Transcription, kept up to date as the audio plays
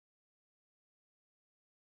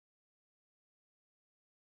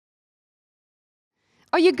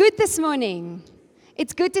Are you good this morning?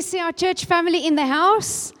 It's good to see our church family in the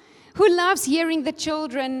house. Who loves hearing the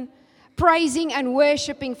children praising and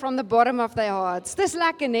worshiping from the bottom of their hearts? Dis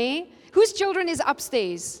lekker, nee? Whose children is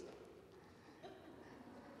upstairs?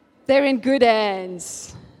 They're in good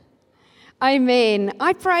hands. Amen.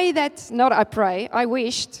 I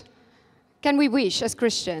wished. Can we wish as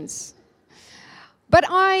Christians? But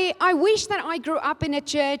I wish that I grew up in a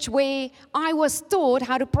church where I was taught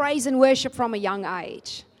how to praise and worship from a young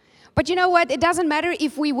age. But you know what? It doesn't matter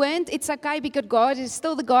if we weren't. It's okay because God is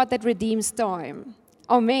still the God that redeems time.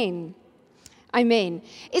 Amen. Amen.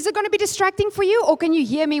 Is it going to be distracting for you, or can you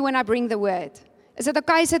hear me when I bring the word? Is it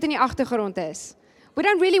okay as dit in die agtergrond is? We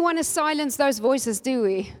don't really want to silence those voices, do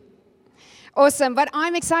we? Awesome. But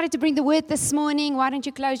I'm excited to bring the word this morning. Why don't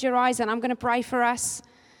you close your eyes and I'm going to pray for us,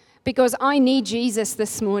 because I need Jesus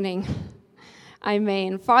this morning.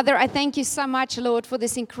 Amen. Father, I thank you so much, Lord, for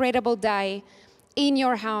this incredible day in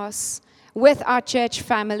your house with our church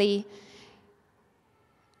family.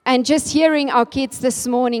 And just hearing our kids this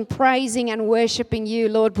morning praising and worshiping you,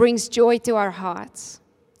 Lord, brings joy to our hearts.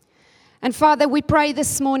 And Father, we pray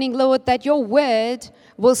this morning, Lord, that your word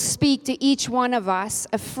will speak to each one of us,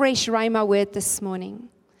 a fresh Rhema word this morning.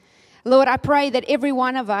 Lord, I pray that every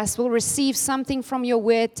one of us will receive something from your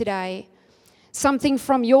word today, something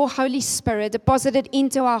from your Holy Spirit deposited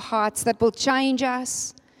into our hearts that will change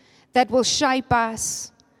us, that will shape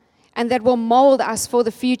us, and that will mold us for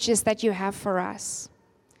the futures that you have for us.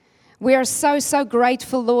 We are so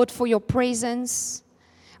grateful, Lord, for your presence.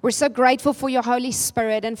 We're so grateful for your Holy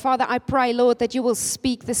Spirit. And Father, I pray, Lord, that you will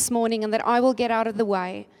speak this morning and that I will get out of the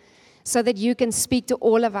way so that you can speak to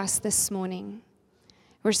all of us this morning.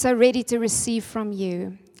 We're so ready to receive from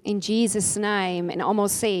you. In Jesus' name. And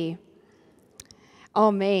almost say,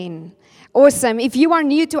 Amen. Awesome. If you are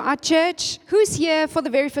new to our church, who's here for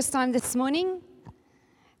the very first time this morning?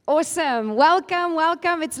 Awesome. Welcome,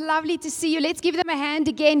 welcome. It's lovely to see you. Let's give them a hand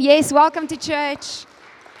again. Yes, welcome to church.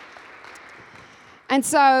 And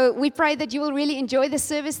so we pray that you will really enjoy the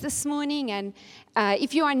service this morning. And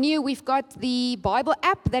if you are new, we've got the Bible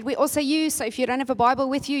app that we also use. So if you don't have a Bible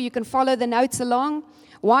with you, you can follow the notes along.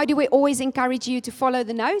 Why do we always encourage you to follow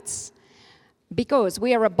the notes? Because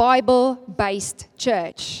we are a Bible-based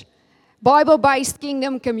church. Bible-based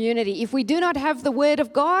kingdom community. If we do not have the Word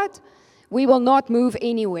of God, we will not move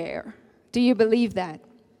anywhere. Do you believe that?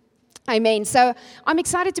 Amen. So I'm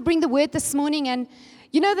excited to bring the Word this morning. And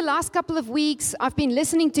you know, the last couple of weeks, I've been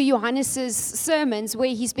listening to Johannes' sermons where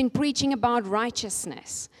he's been preaching about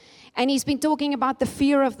righteousness. And he's been talking about the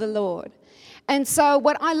fear of the Lord. And so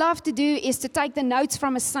what I love to do is to take the notes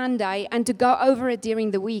from a Sunday and to go over it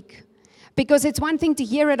during the week. Because it's one thing to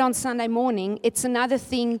hear it on Sunday morning. It's another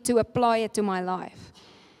thing to apply it to my life.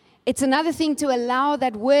 It's another thing to allow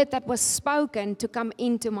that word that was spoken to come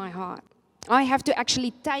into my heart. I have to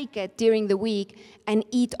actually take it during the week and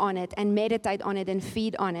eat on it and meditate on it and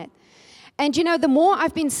feed on it. And you know, the more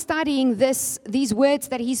I've been studying these words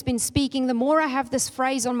that he's been speaking, the more I have this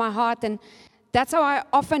phrase on my heart. And that's how I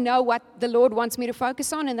often know what the Lord wants me to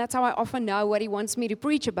focus on. And that's how I often know what he wants me to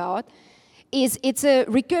preach about. It's a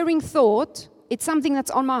recurring thought. It's something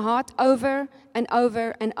that's on my heart over and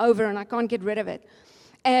over and over, and I can't get rid of it.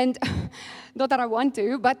 And not that I want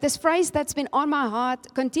to, but this phrase that's been on my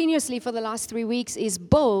heart continuously for the last 3 weeks is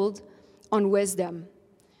build on wisdom.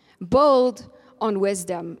 Build on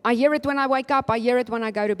wisdom. I hear it when I wake up. I hear it when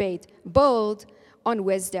I go to bed. Build on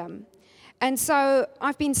wisdom. And so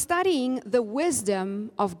I've been studying the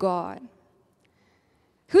wisdom of God.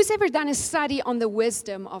 Who's ever done a study on the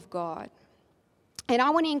wisdom of God? And I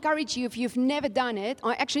want to encourage you, if you've never done it,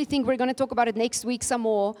 I actually think we're going to talk about it next week some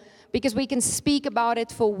more, because we can speak about it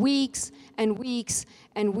for weeks and weeks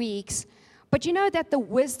and weeks. But you know that the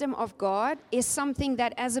wisdom of God is something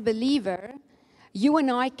that as a believer, you and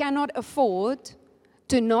I cannot afford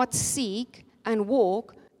to not seek and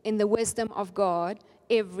walk in the wisdom of God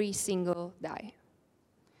every single day.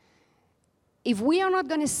 If we are not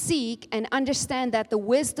going to seek and understand that the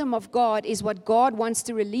wisdom of God is what God wants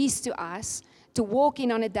to release to us, to walk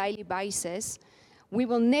in on a daily basis, we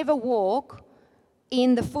will never walk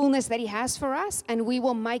in the fullness that he has for us, and we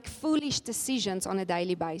will make foolish decisions on a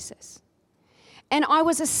daily basis. And I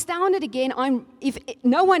was astounded again. If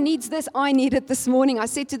no one needs this, I need it this morning. I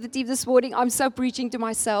said to the team this morning, I'm so preaching to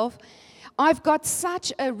myself. I've got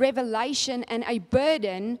such a revelation and a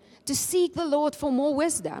burden to seek the Lord for more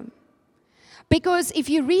wisdom. Because if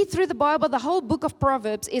you read through the Bible, the whole book of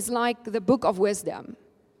Proverbs is like the book of wisdom.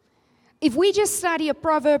 If we just study a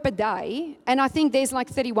proverb a day, and I think there's like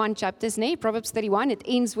 31 chapters, Proverbs 31, it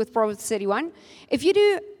ends with Proverbs 31. If you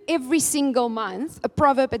do every single month a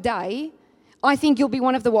proverb a day, I think you'll be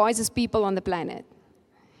one of the wisest people on the planet.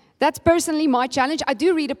 That's personally my challenge. I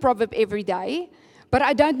do read a proverb every day, but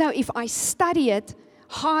I don't know if I study it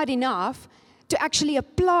hard enough to actually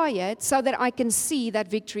apply it so that I can see that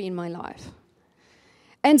victory in my life.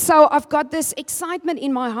 And so I've got this excitement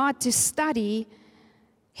in my heart to study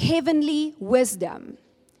heavenly wisdom.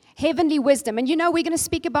 Heavenly wisdom. And you know, we're going to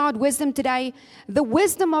speak about wisdom today. The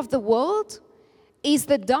wisdom of the world is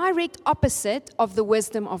the direct opposite of the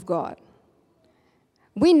wisdom of God.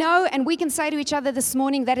 We know and we can say to each other this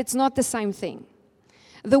morning that it's not the same thing.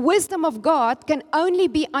 The wisdom of God can only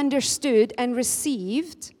be understood and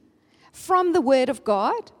received from the Word of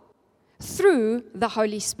God through the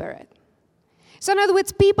Holy Spirit. So in other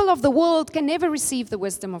words, people of the world can never receive the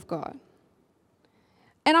wisdom of God.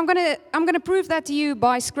 And I'm going to prove that to you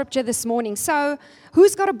by scripture this morning. So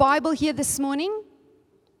who's got a Bible here this morning?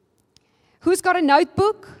 Who's got a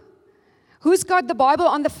notebook? Who's got the Bible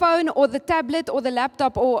on the phone or the tablet or the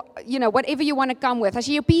laptop or, you know, whatever you want to come with? As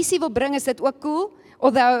jy jou PC wil bring, is dit ook cool.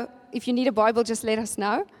 Although, if you need a Bible, just let us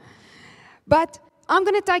know. But I'm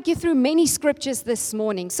going to take you through many scriptures this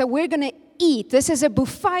morning. So we're going to eat. This is a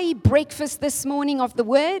buffet breakfast this morning of the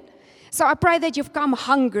Word. So I pray that you've come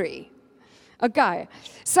hungry. Okay.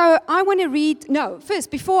 So I want to first,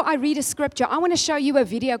 before I read a scripture, I want to show you a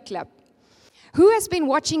video clip. Who has been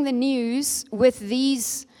watching the news with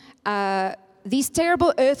these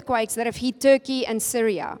terrible earthquakes that have hit Turkey and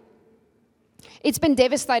Syria? It's been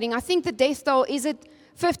devastating. I think the death toll is at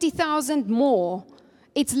 50,000 more.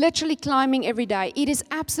 It's literally climbing every day. It is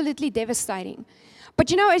absolutely devastating.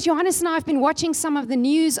 But you know, as Johannes and I have been watching some of the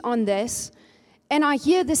news on this, and I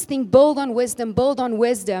hear this thing, build on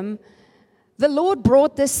wisdom, the Lord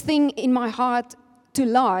brought this thing in my heart to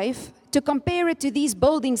life to compare it to these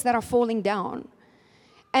buildings that are falling down.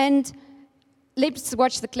 And let's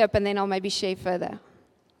watch the clip and then I'll maybe share further.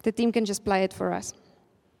 The team can just play it for us.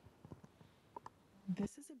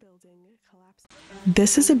 This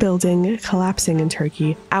is a building collapsing in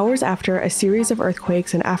Turkey, hours after a series of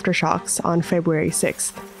earthquakes and aftershocks on February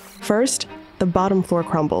 6th. First, the bottom floor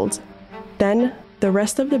crumbled. Then, the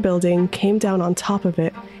rest of the building came down on top of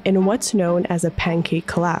it in what's known as a pancake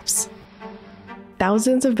collapse.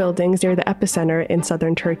 Thousands of buildings near the epicenter in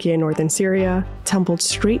southern Turkey and northern Syria tumbled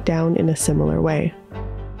straight down in a similar way.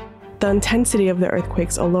 The intensity of the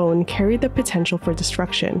earthquakes alone carried the potential for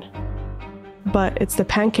destruction. But it's the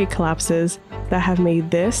pancake collapses that have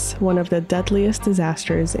made this one of the deadliest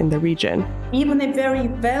disasters in the region. Even a very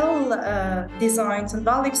well-designed and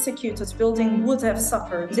well-executed building would have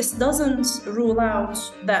suffered. This doesn't rule out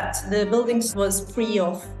that the building was free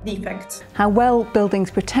of defects. How well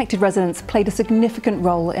buildings protected residents played a significant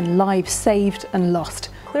role in lives saved and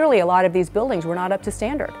lost. Clearly, a lot of these buildings were not up to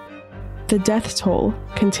standard. The death toll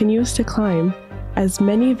continues to climb as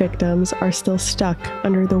many victims are still stuck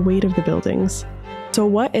under the weight of the buildings. So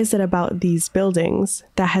what is it about these buildings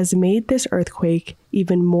that has made this earthquake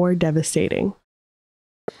even more devastating?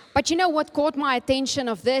 But you know what caught my attention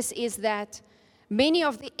of this is that many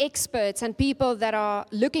of the experts and people that are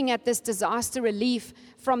looking at this disaster relief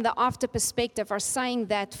from the after perspective are saying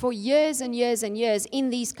that for years and years and years in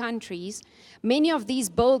these countries, many of these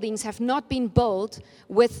buildings have not been built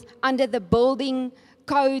under the building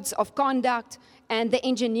codes of conduct and the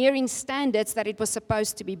engineering standards that it was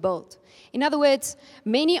supposed to be built. In other words,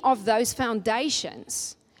 many of those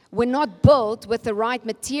foundations were not built with the right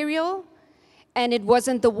material, and it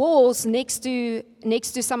wasn't the walls next to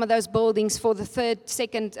some of those buildings for the 3rd,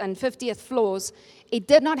 2nd, and 50th floors. It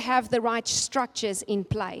did not have the right structures in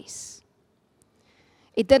place.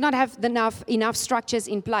 It did not have enough structures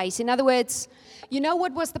in place. In other words, you know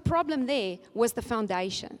what was the problem there? Was the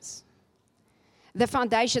foundations. The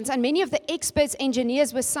foundations, and many of the experts,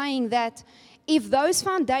 engineers were saying that if those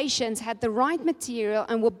foundations had the right material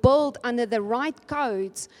and were built under the right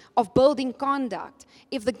codes of building conduct,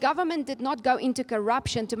 if the government did not go into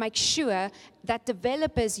corruption to make sure that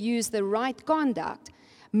developers use the right conduct,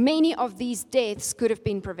 many of these deaths could have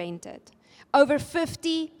been prevented. Over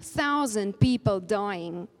 50,000 people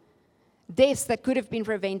dying, deaths that could have been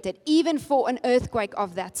prevented, even for an earthquake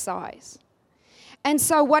of that size. And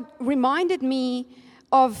so what reminded me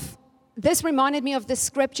of this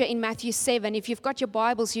scripture in Matthew 7. If you've got your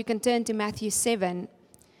Bibles, you can turn to Matthew 7.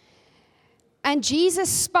 And Jesus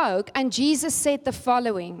spoke, and Jesus said the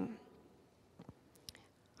following.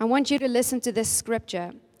 I want you to listen to this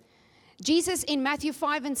scripture. Jesus in Matthew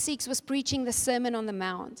 5 and 6 was preaching the Sermon on the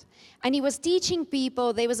Mount. And he was teaching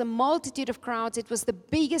people. There was a multitude of crowds. It was the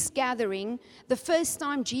biggest gathering. The first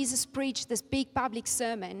time Jesus preached this big public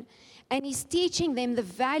sermon. And he's teaching them the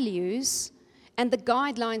values and the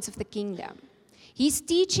guidelines of the kingdom. He's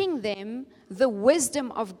teaching them the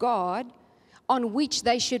wisdom of God on which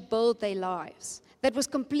they should build their lives. That was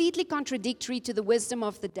completely contradictory to the wisdom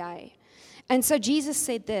of the day. And so Jesus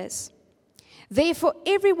said this, therefore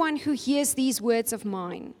everyone who hears these words of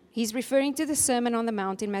mine, he's referring to the Sermon on the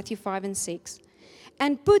Mount in Matthew 5 and 6,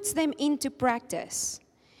 and puts them into practice,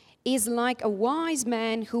 is like a wise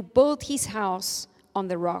man who built his house on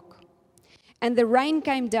the rock. And the rain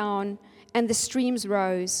came down, and the streams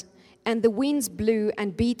rose, and the winds blew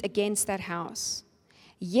and beat against that house.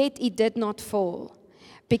 Yet it did not fall,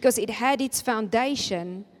 because it had its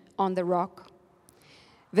foundation on the rock.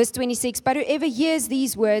 Verse 26, but whoever hears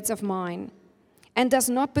these words of mine and does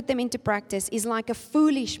not put them into practice is like a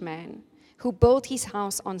foolish man who built his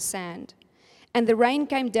house on sand. And the rain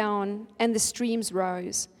came down, and the streams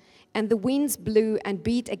rose, and the winds blew and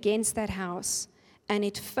beat against that house, and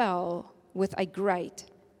it fell with a great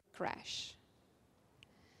crash.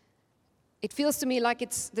 It feels to me like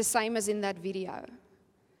it's the same as in that video.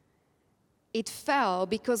 It fell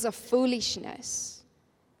because of foolishness.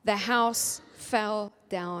 The house fell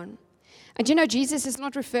down. And you know, Jesus is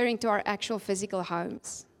not referring to our actual physical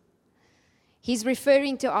homes. He's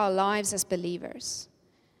referring to our lives as believers.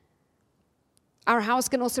 Our house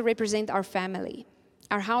can also represent our family.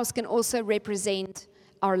 Our house can also represent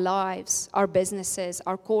our lives, our businesses,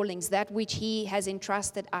 our callings, that which He has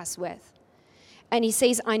entrusted us with. And He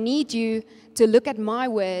says, I need you to look at my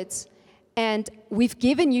words, and we've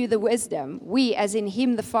given you the wisdom. We, as in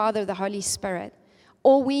Him, the Father, the Holy Spirit.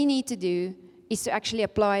 All we need to do is to actually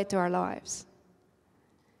apply it to our lives.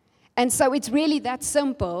 And so it's really that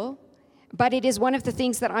simple, but it is one of the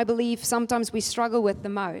things that I believe sometimes we struggle with the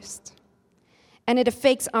most. And it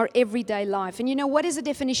affects our everyday life. And you know, what is the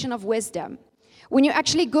definition of wisdom? When you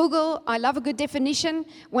actually Google, I love a good definition.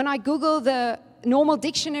 When I Google the normal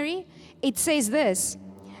dictionary, it says this,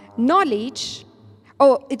 knowledge,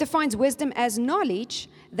 it defines wisdom as knowledge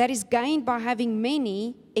that is gained by having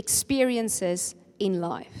many experiences in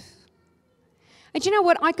life. And you know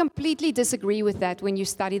what? I completely disagree with that when you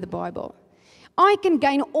study the Bible. I can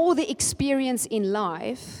gain all the experience in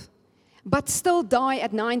life, but still die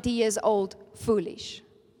at 90 years old foolish.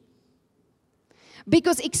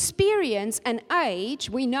 Because experience and age,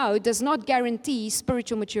 we know, does not guarantee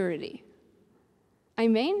spiritual maturity.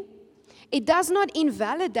 Amen? It does not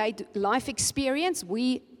invalidate life experience.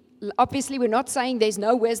 Obviously, we're not saying there's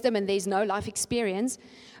no wisdom and there's no life experience.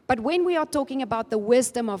 But when we are talking about the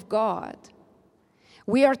wisdom of God,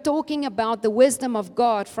 we are talking about the wisdom of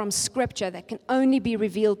God from Scripture that can only be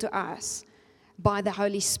revealed to us by the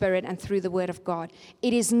Holy Spirit and through the Word of God.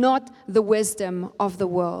 It is not the wisdom of the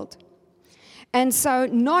world. And so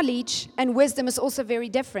knowledge and wisdom is also very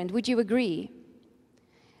different. Would you agree?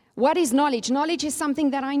 What is knowledge? Knowledge is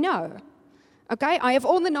something that I know. Okay, I have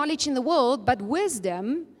all the knowledge in the world, but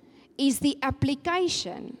wisdom is the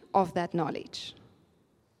application of that knowledge.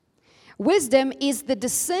 Wisdom is the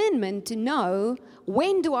discernment to know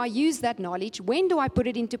when do I use that knowledge, when do I put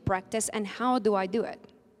it into practice, and how do I do it.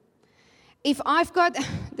 If I've got,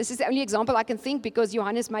 this is the only example I can think because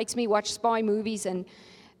Johannes makes me watch spy movies and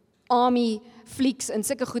army flicks and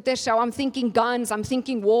sulke goeie, so I'm thinking guns, I'm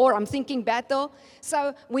thinking war, I'm thinking battle.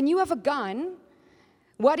 So when you have a gun,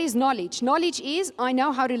 what is knowledge? Knowledge is, I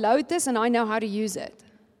know how to load this and I know how to use it.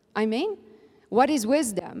 Amen? What is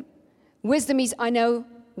wisdom? Wisdom is, I know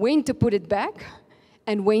when to put it back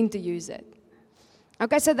and when to use it.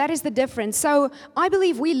 Okay, so that is the difference. So I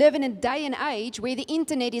believe we live in a day and age where the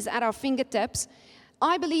internet is at our fingertips.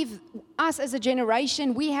 I believe us as a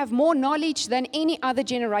generation, we have more knowledge than any other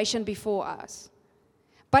generation before us.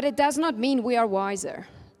 But it does not mean we are wiser.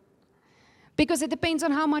 Because it depends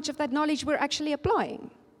on how much of that knowledge we're actually applying.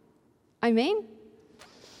 Amen?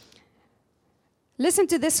 Listen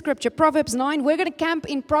to this scripture, Proverbs 9. We're going to camp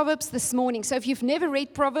in Proverbs this morning. So if you've never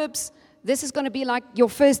read Proverbs, this is going to be like your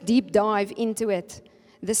first deep dive into it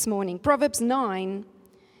this morning. Proverbs 9,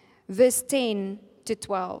 verse 10 to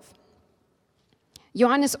 12.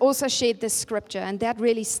 Johannes also shared this scripture, and that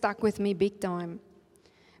really stuck with me big time.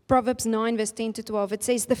 Proverbs 9, verse 10 to 12. It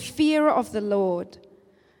says, the fear of the Lord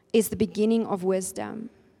is the beginning of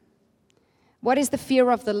wisdom. What is the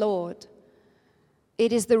fear of the Lord?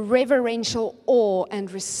 It is the reverential awe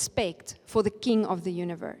and respect for the King of the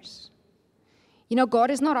universe. You know,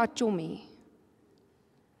 God is not our chummy.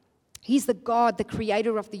 He's the God, the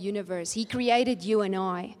creator of the universe. He created you and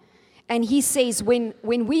I. And He says when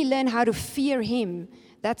we learn how to fear Him,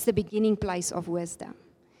 that's the beginning place of wisdom.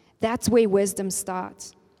 That's where wisdom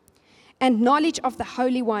starts. And knowledge of the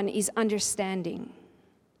Holy One is understanding.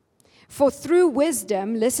 For through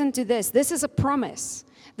wisdom, listen to this. This is a promise.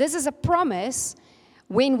 This is a promise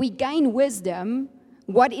when we gain wisdom,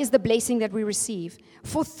 what is the blessing that we receive?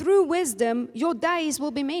 For through wisdom, your days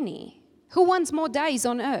will be many. Who wants more days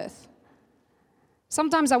on earth?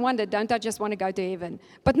 Sometimes I wonder, don't I just want to go to heaven?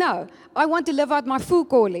 But no, I want to live out my full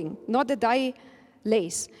calling, not a day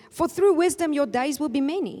less. For through wisdom, your days will be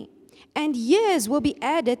many, and years will be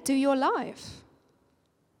added to your life.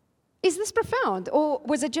 Is this profound? Or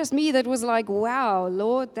was it just me that was like, wow,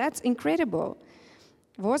 Lord, that's incredible?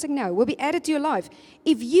 Was it? No, will be added to your life.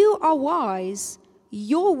 If you are wise,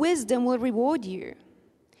 your wisdom will reward you.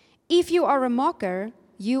 If you are a mocker,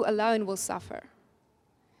 you alone will suffer.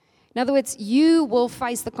 In other words, you will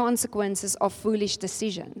face the consequences of foolish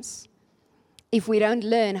decisions if we don't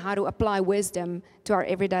learn how to apply wisdom to our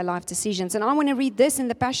everyday life decisions. And I want to read this in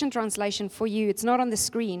the Passion Translation for you. It's not on the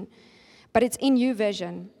screen, but it's in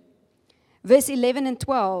YouVersion. Verse 11 and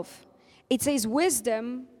 12, it says,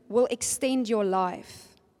 wisdom will extend your life,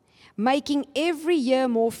 making every year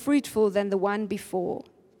more fruitful than the one before.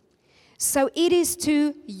 So it is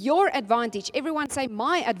to your advantage. Everyone say,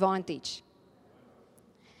 my advantage.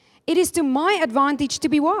 It is to my advantage to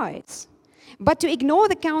be wise. But to ignore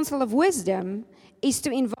the counsel of wisdom is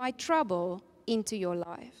to invite trouble into your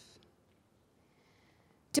life.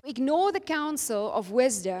 To ignore the counsel of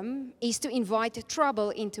wisdom is to invite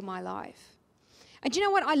trouble into my life. And you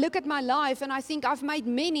know what? I look at my life and I think I've made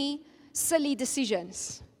many silly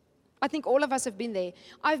decisions. I think all of us have been there.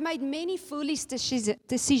 I've made many foolish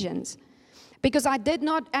decisions because I did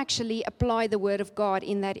not actually apply the word of God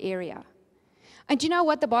in that area. And you know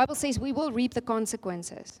what? The Bible says we will reap the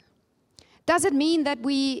consequences. Does it mean that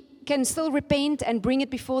we can still repent and bring it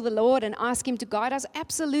before the Lord and ask Him to guide us?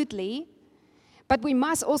 Absolutely. But we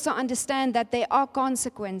must also understand that there are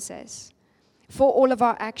consequences for all of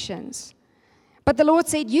our actions. But the Lord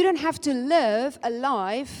said, you don't have to live a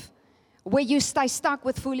life where you stay stuck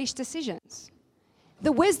with foolish decisions.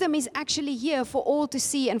 The wisdom is actually here for all to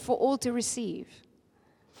see and for all to receive.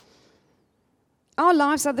 Our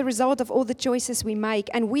lives are the result of all the choices we make,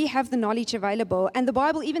 and we have the knowledge available. And the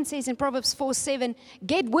Bible even says in Proverbs 4:7,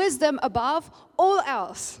 get wisdom above all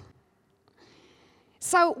else.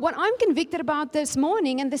 So what I'm convicted about this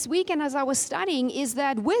morning and this weekend as I was studying is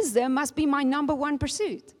that wisdom must be my number one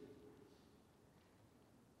pursuit.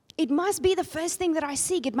 It must be the first thing that I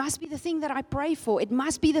seek. It must be the thing that I pray for. It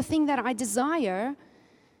must be the thing that I desire,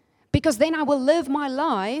 because then I will live my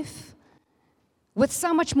life with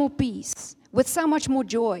so much more peace, with so much more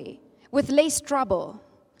joy, with less trouble.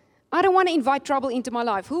 I don't want to invite trouble into my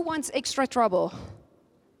life. Who wants extra trouble?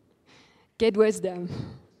 Get wisdom.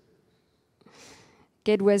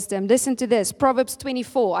 Get wisdom. Listen to this. Proverbs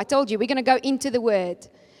 24. I told you, we're going to go into the word.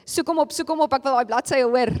 Soek hom op, ek wil daai bladsye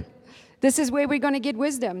hoor. This is where we're going to get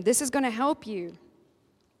wisdom. This is going to help you.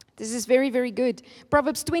 This is very, very good.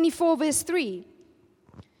 Proverbs 24, verse 3.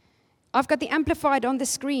 I've got the Amplified on the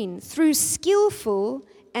screen. Through skillful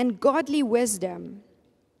and godly wisdom,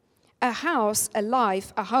 a house, a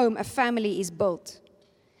life, a home, a family is built.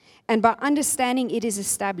 And by understanding it is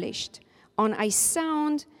established on a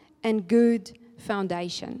sound and good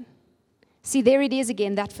foundation. See, there it is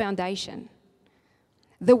again, that foundation.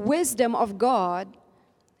 The wisdom of God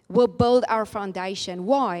will build our foundation.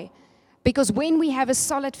 Why? Because when we have a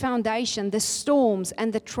solid foundation, the storms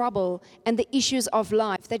and the trouble and the issues of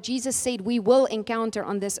life that Jesus said we will encounter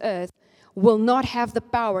on this earth will not have the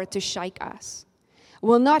power to shake us,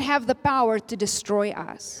 will not have the power to destroy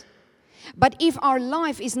us. But if our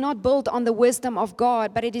life is not built on the wisdom of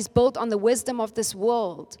God, but it is built on the wisdom of this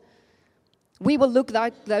world, we will look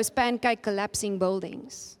like those pancake collapsing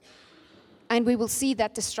buildings. And we will see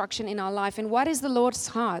that destruction in our life. And what is the Lord's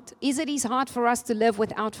heart? Is it His heart for us to live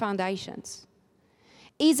without foundations?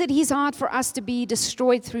 Is it His heart for us to be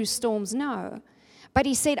destroyed through storms? No. But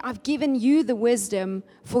He said, I've given you the wisdom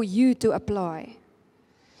for you to apply.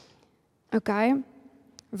 Okay?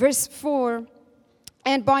 Verse 4,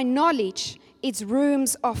 and by knowledge its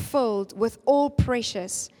rooms are filled with all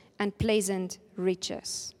precious and pleasant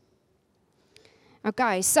riches.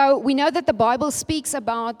 Okay, so we know that the Bible speaks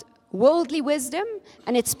about worldly wisdom,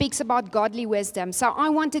 and it speaks about godly wisdom. So I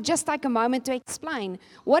want to just take a moment to explain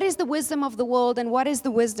what is the wisdom of the world and what is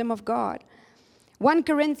the wisdom of God. 1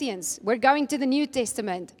 Corinthians, we're going to the New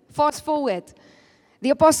Testament. Fast forward.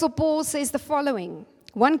 The Apostle Paul says the following.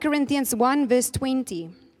 1 Corinthians 1 verse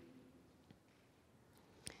 20.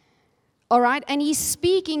 All right, and he's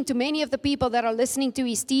speaking to many of the people that are listening to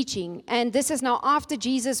his teaching. And this is now after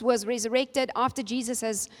Jesus was resurrected, after Jesus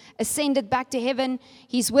has ascended back to heaven.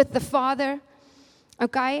 He's with the Father,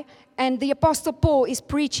 okay? And the Apostle Paul is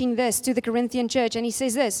preaching this to the Corinthian church, and he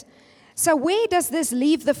says this. So where does this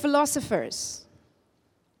leave the philosophers?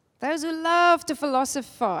 Those who love to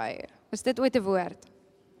philosophize. Is dit ooit 'n woord?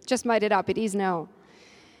 Just made it up. It is now.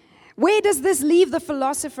 Where does this leave the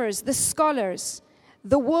philosophers, the scholars,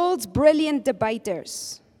 the world's brilliant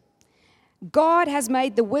debaters? God has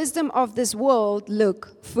made the wisdom of this world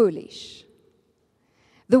look foolish.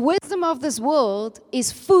 The wisdom of this world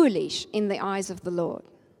is foolish in the eyes of the Lord.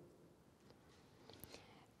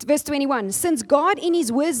 Verse 21, since God in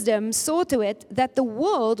his wisdom saw to it that the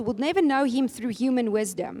world would never know him through human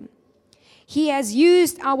wisdom, he has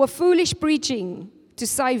used our foolish preaching to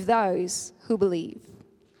save those who believe.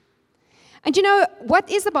 And you know, what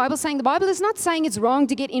is the Bible saying? The Bible is not saying it's wrong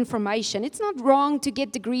to get information. It's not wrong to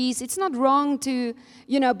get degrees. It's not wrong to,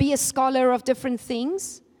 be a scholar of different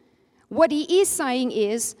things. What he is saying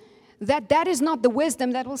is that is not the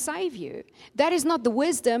wisdom that will save you. That is not the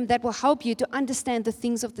wisdom that will help you to understand the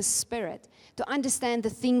things of the Spirit, to understand the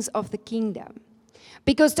things of the kingdom.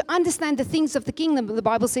 Because to understand the things of the kingdom, the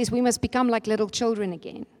Bible says we must become like little children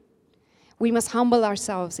again. We must humble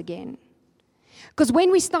ourselves again. Because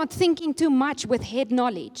when we start thinking too much with head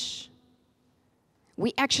knowledge,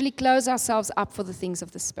 we actually close ourselves up for the things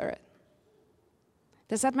of the Spirit.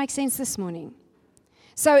 Does that make sense this morning?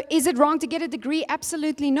 So is it wrong to get a degree?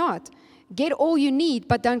 Absolutely not. Get all you need,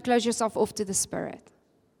 but don't close yourself off to the Spirit.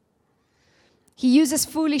 He uses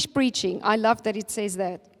foolish preaching. I love that it says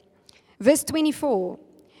that. Verse 24,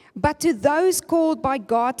 but to those called by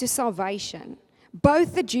God to salvation,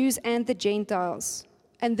 both the Jews and the Gentiles.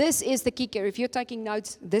 And this is the kicker. If you're taking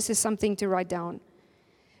notes, this is something to write down.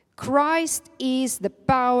 Christ is the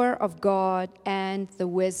power of God and the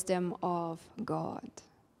wisdom of God.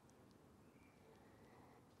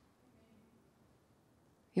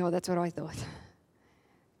 That's what I thought.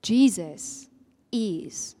 Jesus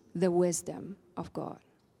is the wisdom of God.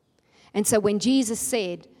 And so when Jesus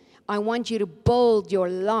said, I want you to build your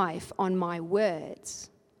life on my words,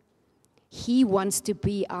 he wants to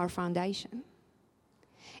be our foundation.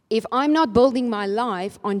 If I'm not building my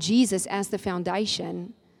life on Jesus as the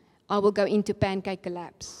foundation, I will go into pancake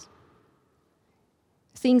collapse.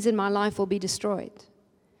 Things in my life will be destroyed.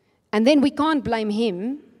 And then we can't blame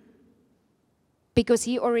him because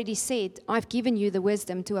he already said, I've given you the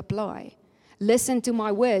wisdom to apply. Listen to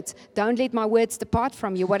my words. Don't let my words depart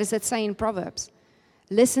from you. What does it say in Proverbs?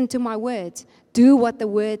 Listen to my words. Do what the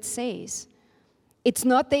word says. It's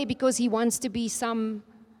not there because he wants to be some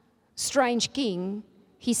strange king.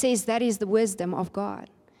 He says that is the wisdom of God.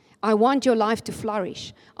 I want your life to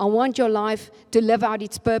flourish. I want your life to live out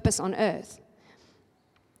its purpose on earth.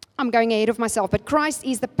 I'm going ahead of myself, but Christ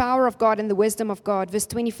is the power of God and the wisdom of God. Verse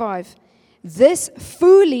 25. This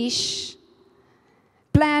foolish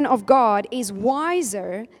plan of God is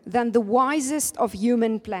wiser than the wisest of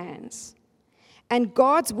human plans. And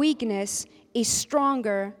God's weakness is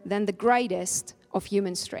stronger than the greatest of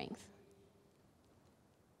human strength.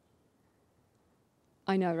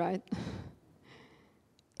 I know, right?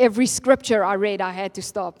 Every scripture I read, I had to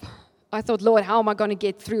stop. I thought, Lord, how am I going to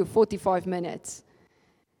get through 45 minutes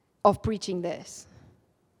of preaching this?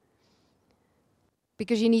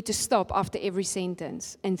 Because you need to stop after every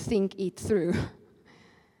sentence and think it through.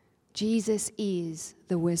 Jesus is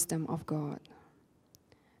the wisdom of God.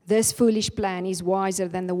 This foolish plan is wiser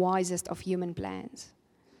than the wisest of human plans.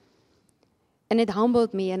 And it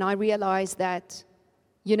humbled me, and I realized that,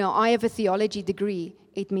 I have a theology degree.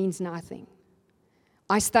 It means nothing.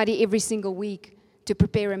 I study every single week to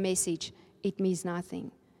prepare a message. It means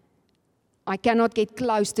nothing. I cannot get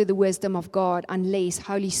close to the wisdom of God unless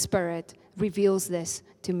Holy Spirit reveals this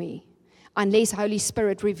to me. Unless Holy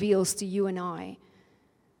Spirit reveals to you and I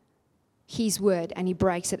His word and He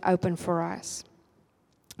breaks it open for us.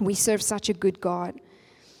 We serve such a good God.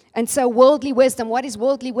 And so worldly wisdom, what is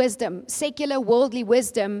worldly wisdom? Secular worldly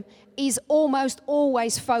wisdom is almost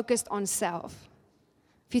always focused on self.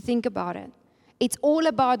 If you think about it, it's all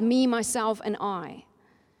about me, myself, and I.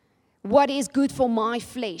 What is good for my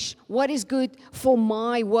flesh? What is good for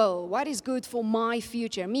my will? What is good for my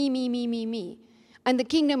future? Me, me, me, me, me. And the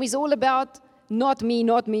kingdom is all about not me,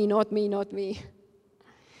 not me, not me, not me.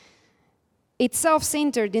 It's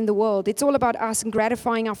self-centered in the world. It's all about us and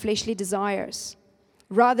gratifying our fleshly desires,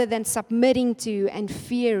 rather than submitting to and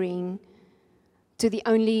fearing to the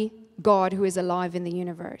only God who is alive in the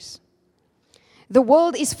universe. The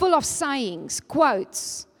world is full of sayings,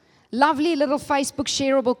 quotes, lovely little Facebook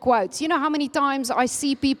shareable quotes. You know how many times I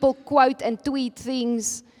see people quote and tweet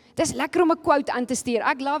things? Dis lekker om 'n quote aan te stuur.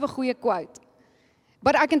 Ek love 'n goeie quote.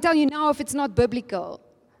 But I can tell you now if it's not biblical.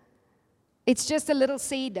 It's just a little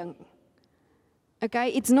saying. Okay?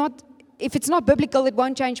 If it's not biblical, it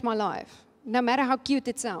won't change my life. No matter how cute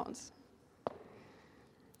it sounds.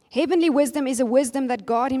 Heavenly wisdom is a wisdom that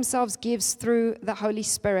God himself gives through the Holy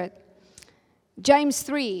Spirit. James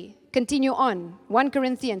 3, continue on. 1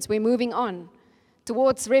 Corinthians, we're moving on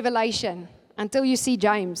towards Revelation until you see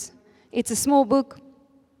James. It's a small book.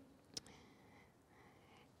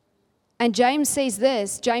 And James says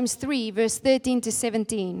this, James 3, verse 13 to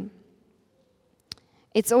 17.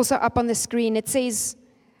 It's also up on the screen. It says,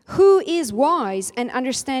 "Who is wise and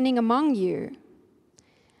understanding among you?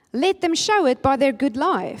 Let them show it by their good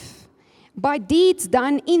life, by deeds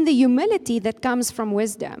done in the humility that comes from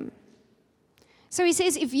wisdom." So he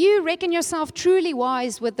says, if you reckon yourself truly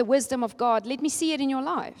wise with the wisdom of God, let me see it in your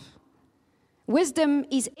life. Wisdom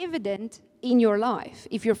is evident in your life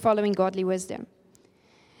if you're following godly wisdom.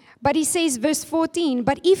 But he says, verse 14,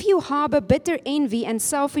 "But if you harbor bitter envy and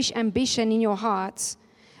selfish ambition in your hearts,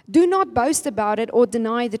 do not boast about it or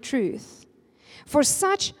deny the truth. For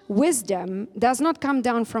such wisdom does not come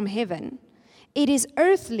down from heaven. It is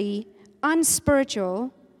earthly,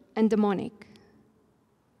 unspiritual, and demonic."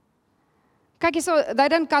 Kyk hierso, they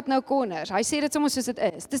don't cut no corners. Hy sê dit sommer soos dit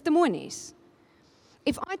is. Dis demonies.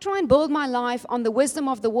 If I try and build my life on the wisdom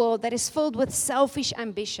of the world that is filled with selfish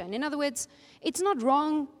ambition, in other words, it's not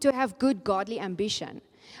wrong to have good godly ambition.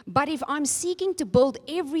 But if I'm seeking to build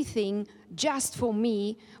everything just for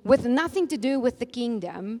me, with nothing to do with the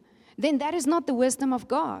kingdom, then that is not the wisdom of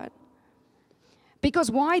God. Because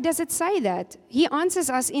why does it say that? He answers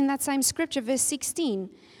us in that same scripture, verse 16.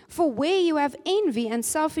 "For where you have envy and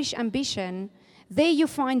selfish ambition, there you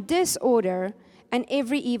find disorder and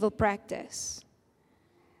every evil practice."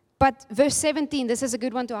 But verse 17, this is a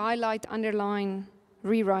good one to highlight, underline,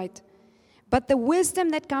 rewrite. "But the wisdom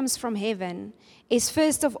that comes from heaven is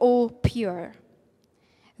first of all pure,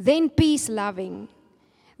 then peace-loving,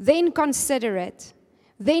 then considerate,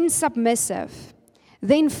 then submissive,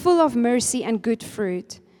 then full of mercy and good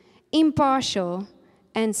fruit, impartial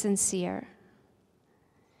and sincere."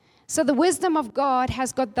 So the wisdom of God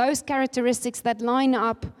has got those characteristics that line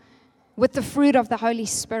up with the fruit of the Holy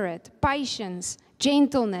Spirit: patience,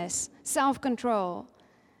 gentleness, self-control.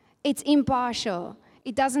 It's impartial.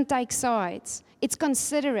 It doesn't take sides. It's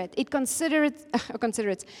considerate. It considers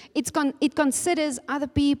other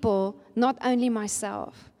people, not only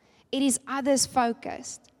myself. It is others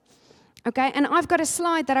focused. Okay, and I've got a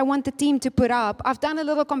slide that I want the team to put up. I've done a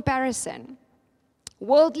little comparison.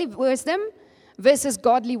 Worldly wisdom versus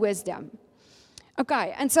godly wisdom.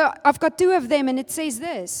 Okay, and so I've got two of them, and it says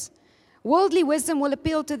this: worldly wisdom will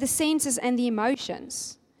appeal to the senses and the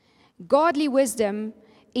emotions. Godly wisdom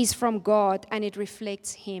is from God, and it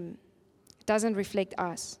reflects Him. It doesn't reflect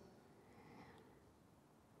us.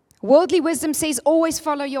 Worldly wisdom says, always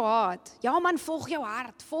follow your heart. Ja man, volg jou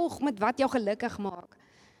hart. Volg met wat jou gelukkig maak.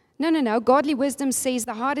 No. Godly wisdom says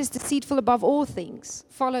the heart is deceitful above all things.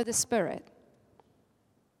 Follow the Spirit.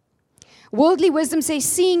 Worldly wisdom says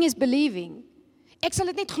seeing is believing. Ek sal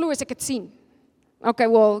dit net glo as ek dit sien. Okay,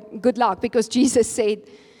 well, good luck, because Jesus said,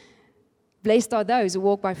 blessed are those who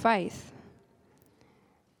walk by faith.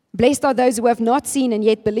 Blessed are those who have not seen and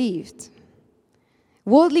yet believed.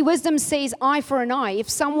 Worldly wisdom says eye for an eye. If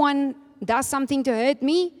someone does something to hurt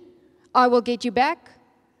me, I will get you back.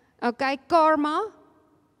 Okay, karma.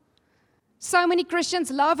 So many Christians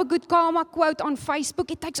love a good karma quote on Facebook.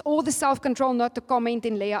 It takes all the self-control not to comment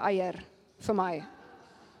in Leah Eier for my.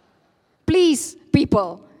 Please,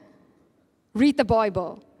 people, read the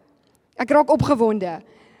Bible. Ek raak opgewonde.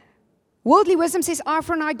 Worldly wisdom says eye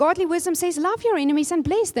for an eye. Godly wisdom says love your enemies and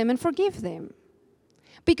bless them and forgive them.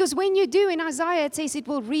 Because when you do, in Isaiah it says it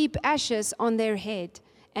will reap ashes on their head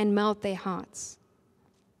and melt their hearts.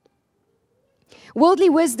 Worldly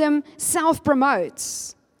wisdom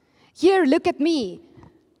self-promotes. Here, look at me.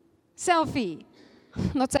 Selfie.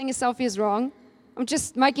 I'm not saying a selfie is wrong. I'm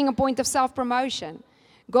just making a point of self-promotion.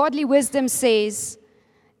 Godly wisdom says,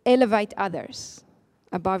 elevate others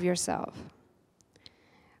above yourself.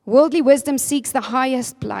 Worldly wisdom seeks the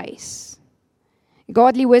highest place.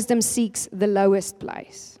 Godly wisdom seeks the lowest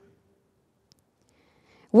place.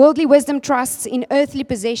 Worldly wisdom trusts in earthly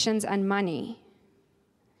possessions and money.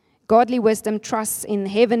 Godly wisdom trusts in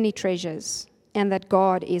heavenly treasures and that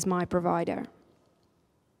God is my provider.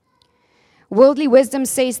 Worldly wisdom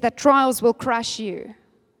says that trials will crush you.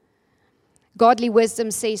 Godly wisdom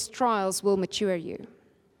says trials will mature you.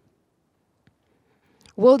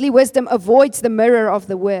 Worldly wisdom avoids the mirror of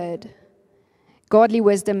the word. Godly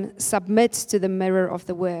wisdom submits to the mirror of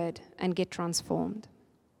the word and get transformed.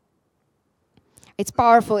 It's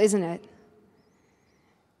powerful, isn't it?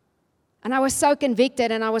 And I was so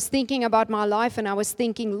convicted, and I was thinking about my life, and I was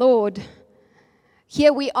thinking, Lord,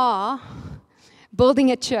 here we are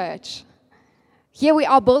building a church. Here we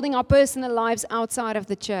are building our personal lives outside of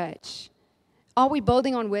the church. Are we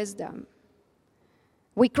building on wisdom?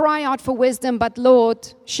 We cry out for wisdom, but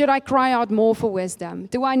Lord, should I cry out more for wisdom?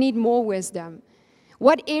 Do I need more wisdom?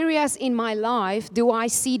 What areas in my life do I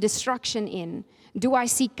see destruction in? Do I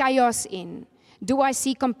see chaos in? Do I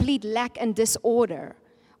see complete lack and disorder?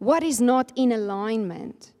 What is not in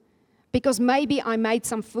alignment? Because maybe I made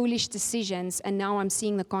some foolish decisions and now I'm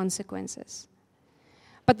seeing the consequences.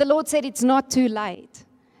 But the Lord said it's not too late.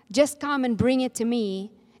 Just come and bring it to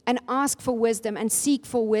me and ask for wisdom and seek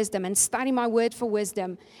for wisdom and study my word for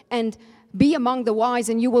wisdom and be among the wise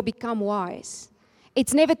and you will become wise.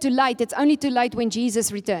 It's never too late. It's only too late when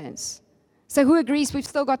Jesus returns. So who agrees we've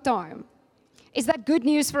still got time? Is that good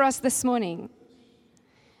news for us this morning?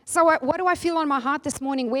 So what do I feel on my heart this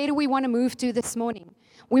morning? Where do we want to move to this morning?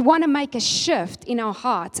 We want to make a shift in our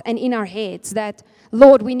hearts and in our heads that,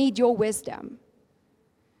 Lord, we need your wisdom.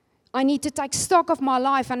 I need to take stock of my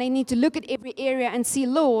life and I need to look at every area and see,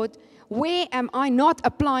 Lord, where am I not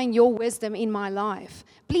applying your wisdom in my life?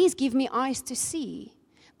 Please give me eyes to see.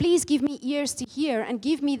 Please give me ears to hear and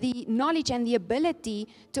give me the knowledge and the ability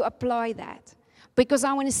to apply that. Because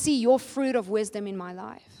I want to see your fruit of wisdom in my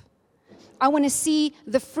life. I want to see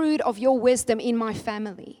the fruit of your wisdom in my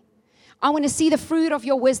family. I want to see the fruit of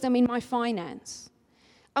your wisdom in my finance.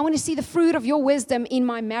 I want to see the fruit of your wisdom in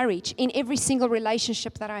my marriage, in every single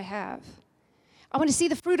relationship that I have. I want to see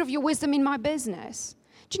the fruit of your wisdom in my business.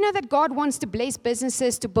 Do you know that God wants to bless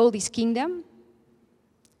businesses to build His kingdom?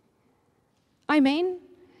 Amen.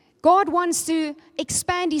 God wants to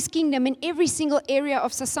expand His kingdom in every single area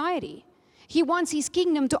of society. He wants His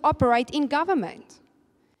kingdom to operate in government.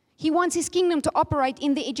 He wants His kingdom to operate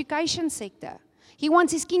in the education sector. He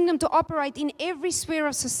wants His kingdom to operate in every sphere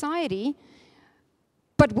of society,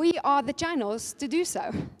 but we are the channels to do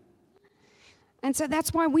so. And so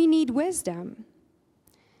that's why we need wisdom.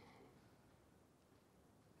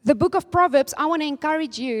 The book of Proverbs, I want to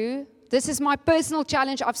encourage you. This is my personal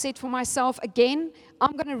challenge I've set for myself again.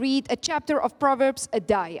 I'm going to read a chapter of Proverbs a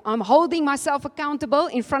day. I'm holding myself accountable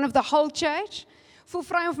in front of the whole church. Voel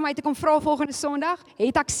vry om vir my te kom vra volgende Sondag,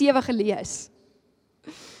 het ek 7 gelees?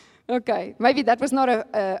 Okay, maybe that was not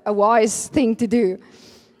a wise thing to do.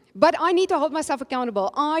 But I need to hold myself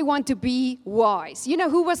accountable. I want to be wise. You know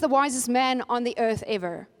who was the wisest man on the earth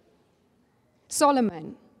ever?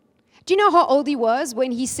 Solomon. Do you know how old he was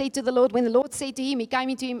when he said to the Lord, when the Lord said to him, he came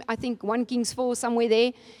into him, I think 1 Kings 4, somewhere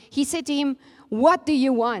there. He said to him, what do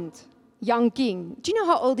you want, young king? Do you know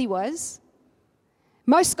how old he was?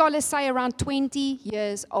 Most scholars say around 20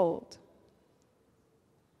 years old.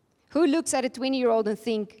 Who looks at a 20-year-old and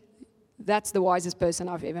think, that's the wisest person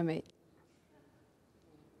I've ever met?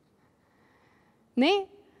 Nee?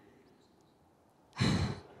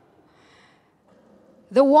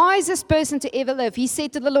 The wisest person to ever live, he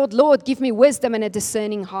said to the Lord, Lord, give me wisdom and a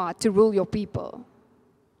discerning heart to rule your people.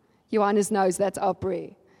 Johannes knows that's our prayer.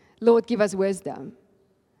 Lord, give us wisdom.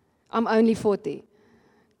 I'm only 40.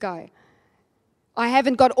 Okay. I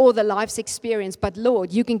haven't got all the life's experience, but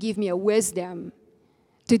Lord, you can give me a wisdom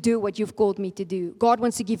to do what you've called me to do. God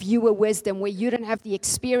wants to give you a wisdom where you don't have the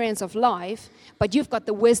experience of life, but you've got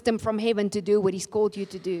the wisdom from heaven to do what He's called you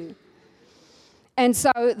to do. And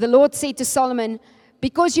so the Lord said to Solomon,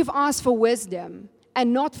 because you've asked for wisdom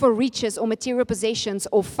and not for riches or material possessions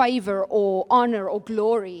or favor or honor or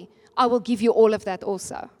glory, I will give you all of that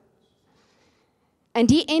also. And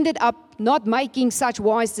he ended up not making such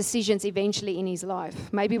wise decisions eventually in his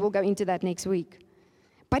life. Maybe we'll go into that next week.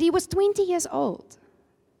 But he was 20 years old.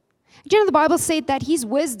 Do you know the Bible said that his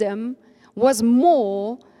wisdom was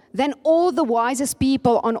more than all the wisest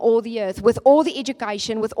people on all the earth, with all the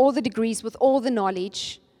education, with all the degrees, with all the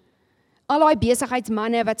knowledge. Al die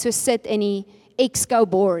besigheidsmanne wat so sit in die exco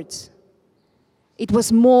boards. It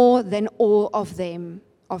was more than all of them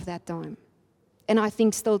of that time. And I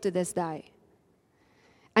think still to this day.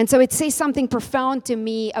 And so it says something profound to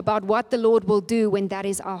me about what the Lord will do when that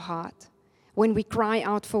is our heart, when we cry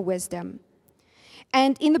out for wisdom.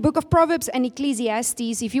 And in the book of Proverbs and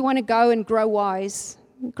Ecclesiastes, if you want to go and grow wise,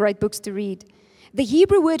 great books to read, the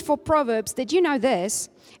Hebrew word for Proverbs, did you know this,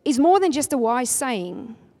 is more than just a wise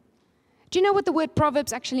saying. Do you know what the word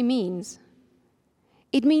Proverbs actually means?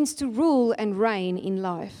 It means to rule and reign in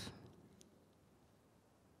life.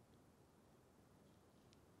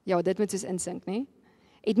 Ja, dit moet soos insink, nee?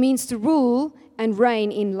 It means to rule and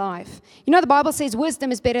reign in life. You know, the Bible says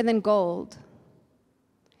wisdom is better than gold.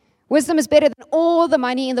 Wisdom is better than all the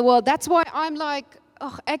money in the world. That's why I'm like,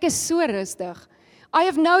 ek is so rustig. I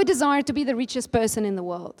have no desire to be the richest person in the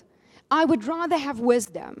world. I would rather have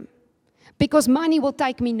wisdom because money will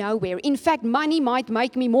take me nowhere. In fact, money might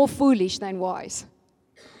make me more foolish than wise.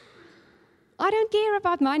 I don't care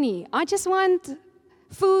about money. I just want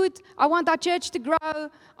food. I want our church to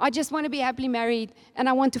grow. I just want to be happily married. And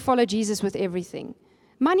I want to follow Jesus with everything.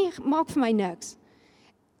 Money maak vir my niks.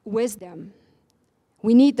 Wisdom.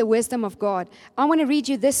 We need the wisdom of God. I want to read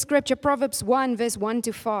you this scripture, Proverbs 1, verse 1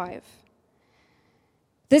 to 5.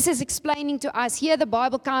 This is explaining to us, here the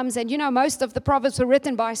Bible comes, and most of the Proverbs were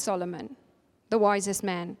written by Solomon, the wisest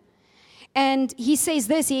man. And he says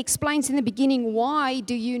this, he explains in the beginning, why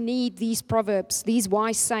do you need these Proverbs, these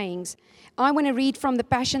wise sayings? I want to read from the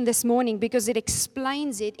Passion this morning because it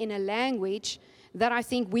explains it in a language that I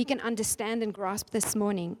think we can understand and grasp this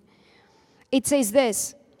morning. It says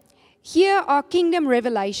this, here are kingdom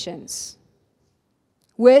revelations,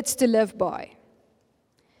 words to live by,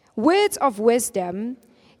 words of wisdom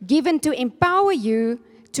given to empower you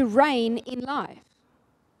to reign in life.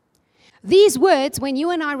 These words, when you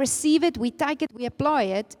and I receive it, we take it, we apply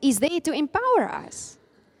it, is there to empower us.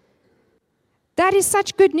 That is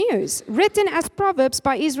such good news. Written as Proverbs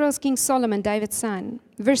by Israel's King Solomon, David's son.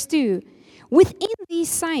 Verse 2, within these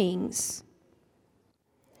sayings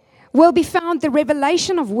will be found the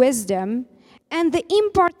revelation of wisdom and the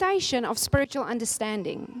impartation of spiritual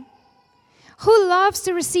understanding. Who loves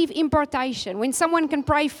to receive impartation? When someone can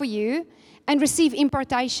pray for you and receive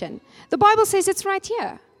impartation. The Bible says it's right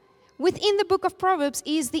here. Within the book of Proverbs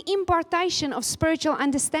is the impartation of spiritual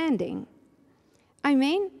understanding.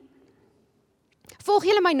 Amen? Volg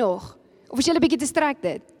julle my nog? Of is julle bietjie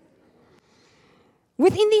distracted?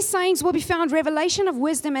 Within these sayings will be found revelation of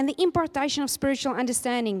wisdom and the impartation of spiritual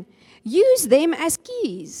understanding. Use them as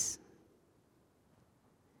keys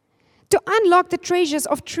to unlock the treasures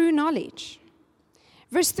of true knowledge.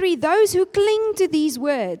 Verse 3, those who cling to these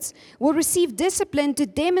words will receive discipline to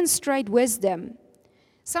demonstrate wisdom.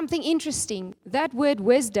 Something interesting, that word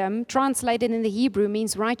wisdom, translated in the Hebrew,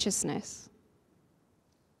 means righteousness.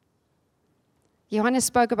 Johannes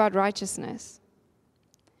spoke about righteousness.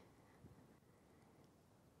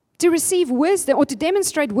 To receive wisdom, or to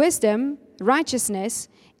demonstrate wisdom, righteousness,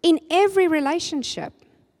 in every relationship,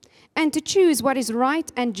 and to choose what is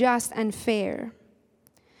right and just and fair.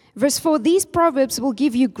 Verse 4, these proverbs will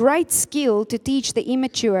give you great skill to teach the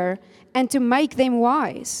immature and to make them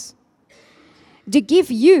wise, to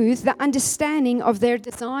give youth the understanding of their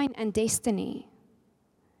design and destiny.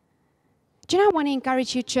 Do you know, I want to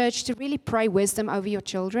encourage you, church, to really pray wisdom over your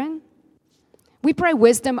children. We pray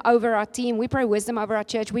wisdom over our team. We pray wisdom over our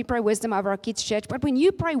church. We pray wisdom over our kids' church. But when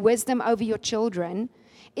you pray wisdom over your children,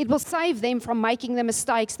 it will save them from making the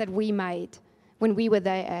mistakes that we made when we were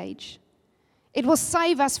their age. It will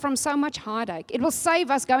save us from so much heartache. It will save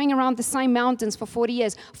us going around the same mountains for 40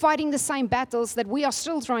 years, fighting the same battles that we are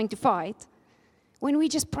still trying to fight. When we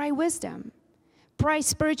just pray wisdom, pray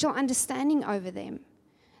spiritual understanding over them,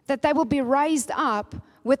 that they will be raised up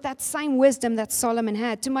with that same wisdom that Solomon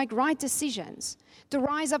had to make right decisions, to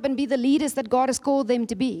rise up and be the leaders that God has called them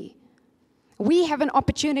to be. We have an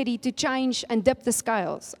opportunity to change and dip the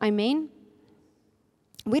scales. Amen?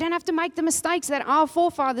 We don't have to make the mistakes that our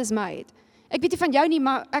forefathers made. Ek weet nie van jou nie,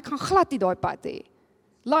 maar ek gaan glad nie daai pad hê.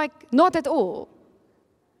 Like, not at all.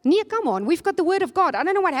 Nee, come on, we've got the Word of God. I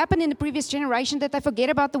don't know what happened in the previous generation that they forget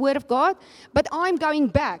about the Word of God, but I'm going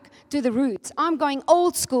back to the roots. I'm going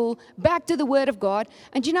old school, back to the Word of God.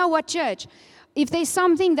 And you know what, church? If there's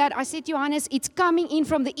something that I said to Johannes, it's coming in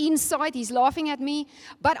from the inside. He's laughing at me,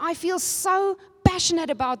 but I feel so passionate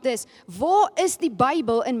about this. Waar is die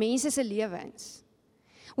Bybel in mense se lewens?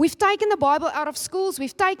 We've taken the Bible out of schools,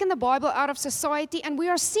 we've taken the Bible out of society, and we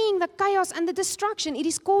are seeing the chaos and the destruction it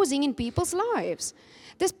is causing in people's lives.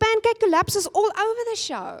 This pancake collapse is all over the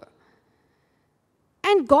show.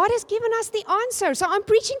 And God has given us the answer. So I'm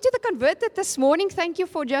preaching to the converted this morning. Thank you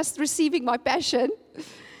for just receiving my passion.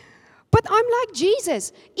 But I'm like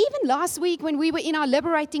Jesus. Even last week when we were in our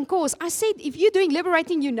liberating course, I said, if you're doing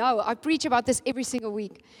liberating, you know, I preach about this every single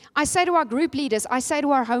week. I say to our group leaders, I say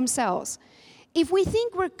to our home cells, if we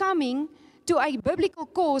think we're coming to a biblical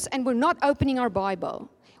course and we're not opening our Bible,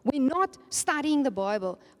 we're not studying the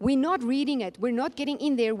Bible, we're not reading it, we're not getting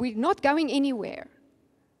in there, we're not going anywhere.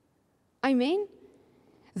 Amen?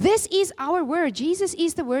 This is our word. Jesus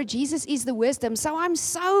is the word. Jesus is the wisdom. So I'm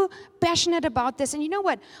so passionate about this. And you know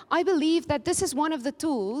what? I believe that this is one of the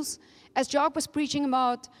tools, as Jacques was preaching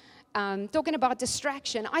about, talking about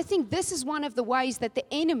distraction. I think this is one of the ways that the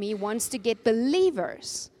enemy wants to get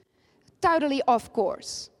believers totally off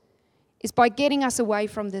course, is by getting us away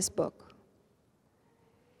from this book.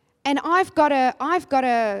 And I've got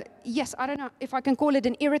a, yes, I don't know if I can call it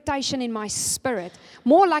an irritation in my spirit,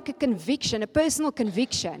 more like a conviction, a personal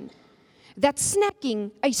conviction, that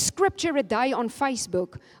snacking a scripture a day on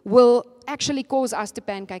Facebook will actually cause us to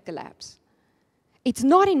pancake collapse. It's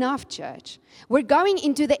not enough, church. We're going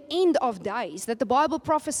into the end of days that the Bible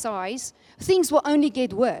prophesies things will only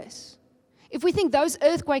get worse. If we think those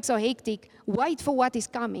earthquakes are hectic, wait for what is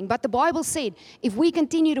coming. But the Bible said, if we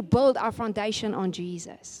continue to build our foundation on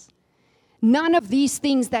Jesus, none of these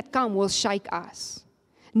things that come will shake us.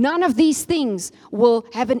 None of these things will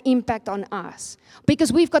have an impact on us.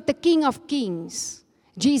 Because we've got the King of Kings,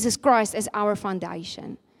 Jesus Christ, as our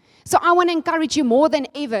foundation. So I want to encourage you more than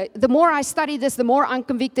ever. The more I study this, the more I'm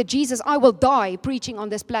convicted. Jesus, I will die preaching on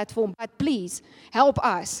this platform. But please help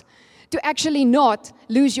us to actually not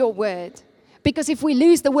lose your word. Because if we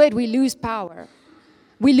lose the word, we lose power.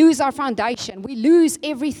 We lose our foundation. We lose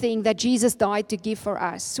everything that Jesus died to give for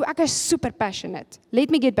us. So ek is super passionate.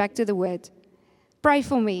 Let me get back to the word. Pray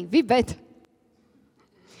for me. Wie bid?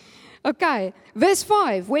 Okay, verse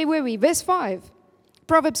 5. Where were we? Verse 5.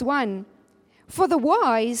 Proverbs 1. For the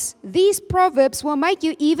wise, these proverbs will make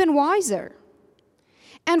you even wiser.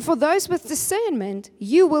 And for those with discernment,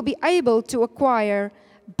 you will be able to acquire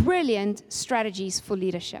brilliant strategies for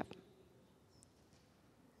leadership.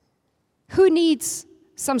 Who needs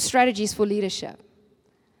some strategies for leadership?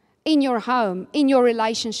 In your home, in your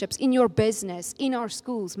relationships, in your business, in our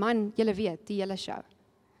schools. Man, julle weet, die hele show.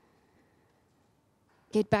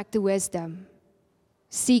 Get back to wisdom.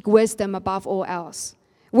 Seek wisdom above all else.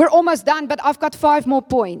 We're almost done, but I've got 5 more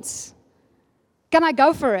points. Can I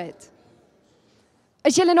go for it?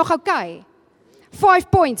 Is julle nog okay?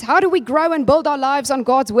 5 points. How do we grow and build our lives on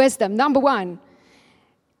God's wisdom? Number 1,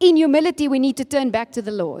 in humility, we need to turn back to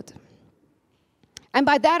the Lord. And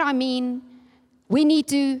by that I mean, we need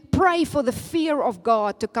to pray for the fear of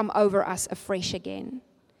God to come over us afresh again.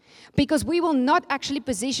 Because we will not actually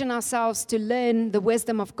position ourselves to learn the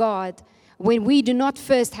wisdom of God when we do not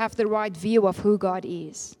first have the right view of who God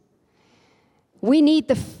is. We need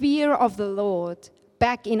the fear of the Lord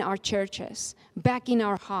back in our churches, back in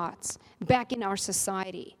our hearts, back in our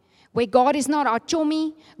society. Where God is not our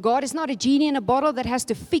chummy, God is not a genie in a bottle that has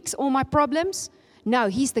to fix all my problems. No,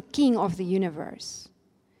 He's the King of the universe.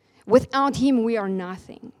 Without Him, we are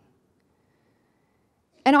nothing.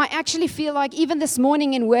 And I actually feel like even this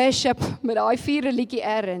morning in worship, met daai vierde liedjie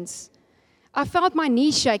ergens, I felt my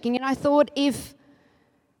knees shaking and I thought if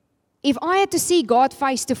I had to see God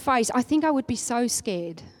face to face, I think I would be so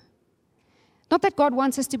scared. Not that God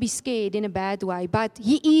wants us to be scared in a bad way, but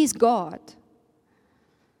He is God.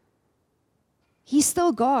 He's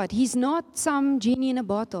still God. He's not some genie in a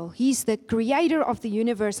bottle. He's the creator of the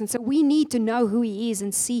universe. And so we need to know who He is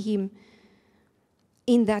and see Him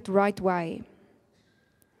in that right way.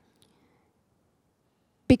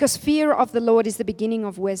 Because fear of the Lord is the beginning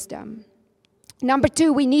of wisdom. Number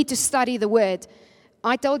 2, we need to study the Word.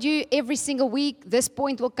 I told you every single week, this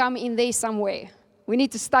point will come in there somewhere. We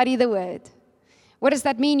need to study the Word. What does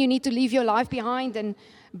that mean? You need to leave your life behind and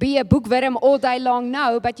be a bookworm all day long?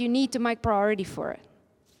 No, but you need to make priority for it.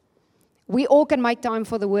 We all can make time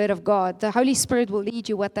for the Word of God. The Holy Spirit will lead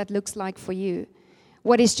you what that looks like for you.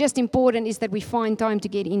 What is just important is that we find time to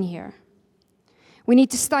get in here. We need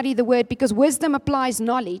to study the Word because wisdom applies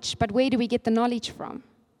knowledge, but where do we get the knowledge from?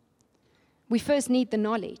 We first need the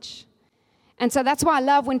knowledge. And so that's why I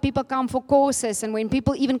love when people come for courses and when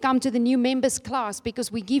people even come to the new members class,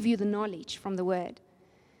 because we give you the knowledge from the Word.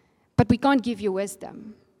 But we can't give you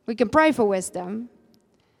wisdom. We can pray for wisdom,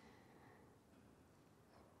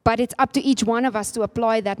 but it's up to each one of us to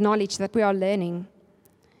apply that knowledge that we are learning.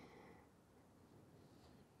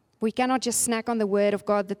 We cannot just snack on the Word of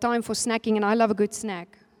God. The time for snacking, and I love a good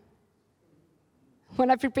snack.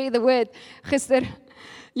 When I prepare the Word, gister,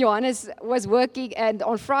 Johannes was working, and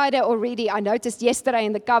on Friday already, I noticed yesterday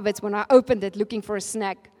in the cupboards when I opened it looking for a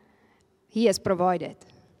snack, he has provided.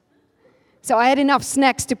 So I had enough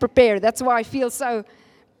snacks to prepare. That's why I feel so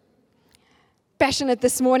passionate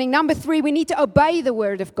this morning. Number 3, we need to obey the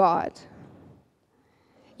Word of God.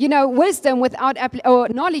 You know, wisdom without or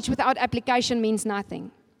knowledge without application means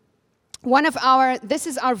nothing. This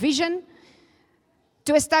is our vision,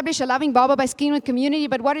 to establish a loving Bible-based kingdom community,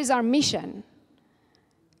 but what is our mission?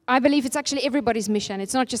 I believe it's actually everybody's mission.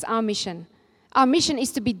 It's not just our mission. Our mission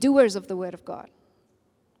is to be doers of the Word of God.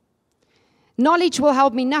 Knowledge will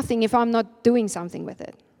help me nothing if I'm not doing something with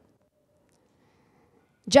it.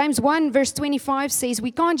 James 1 verse 25 says,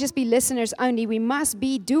 we can't just be listeners only, we must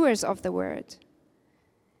be doers of the Word.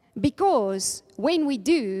 Because when we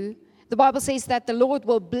do, the Bible says that the Lord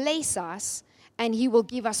will bless us and He will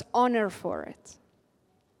give us honor for it.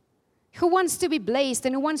 Who wants to be blessed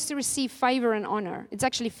and who wants to receive favor and honor? It's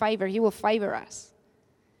actually favor. He will favor us.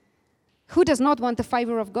 Who does not want the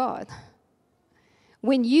favor of God?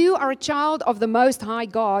 When you are a child of the Most High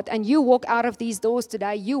God and you walk out of these doors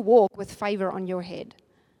today, you walk with favor on your head.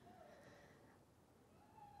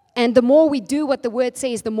 And the more we do what the Word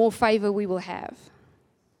says, the more favor we will have.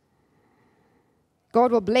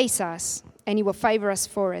 God will bless us and He will favor us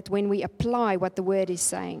for it when we apply what the Word is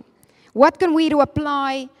saying. What can we do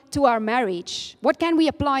apply to our marriage? What can we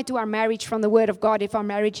apply to our marriage from the Word of God if our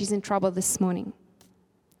marriage is in trouble this morning?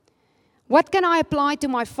 What can I apply to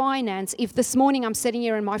my finance if this morning I'm sitting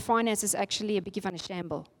here and my finance is actually a bietjie van 'n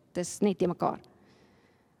shamble? Dis net te mekaar.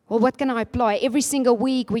 Well, what can I apply? Every single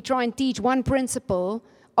week we try and teach one principle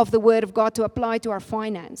of the Word of God to apply to our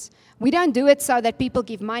finance. We don't do it so that people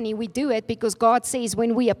give money. We do it because God says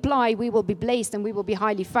when we apply, we will be blessed and we will be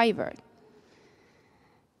highly favored.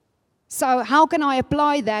 So how can I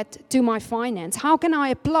apply that to my finance? How can I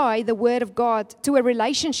apply the Word of God to a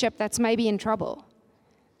relationship that's maybe in trouble?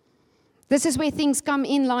 This is where things come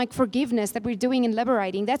in like forgiveness that we're doing in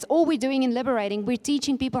Liberating. That's all we're doing in Liberating. We're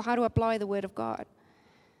teaching people how to apply the Word of God.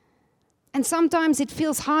 And sometimes it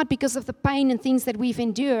feels hard because of the pain and things that we've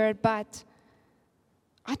endured, but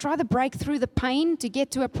I'd rather break through the pain to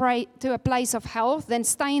get to a place of health than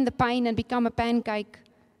stay in the pain and become a pancake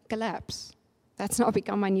collapse. That's now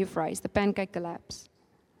become my new phrase, the pancake collapse.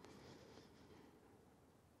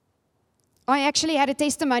 I actually had a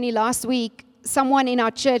testimony last week. Someone in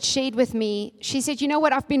our church shared with me. She said, you know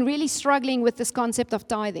what, I've been really struggling with this concept of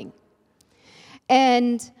tithing.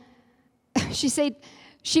 And she said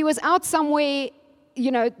she was out somewhere,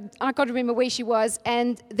 I can't remember where she was,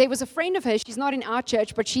 and there was a friend of hers. She's not in our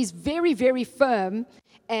church, but she's very, very firm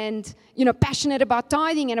and, passionate about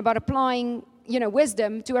tithing and about applying,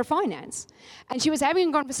 wisdom to her finance. And she was having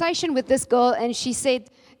a conversation with this girl, and she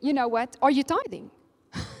said, you know what, are you tithing?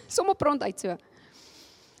 Sommer pront uit so.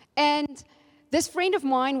 And this friend of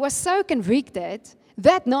mine was so convicted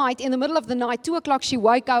that night, in the middle of the night, 2 o'clock, she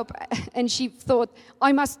woke up and she thought,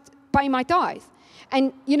 I must pay my tithe.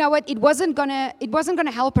 And you know what? It wasn't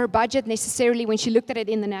gonna help her budget necessarily when she looked at it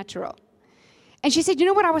in the natural. And she said, you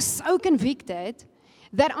know what? I was so convicted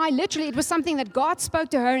that it was something that God spoke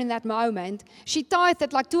to her in that moment. She tithed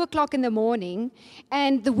at like 2 o'clock in the morning.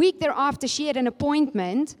 And the week thereafter, she had an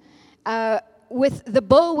appointment with the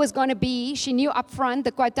bill was going to be, she knew up front,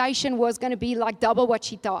 the quotation was going to be like double what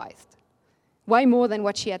she tithed. Way more than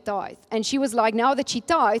what she had tithed. And she was like, now that she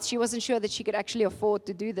tithed, she wasn't sure that she could actually afford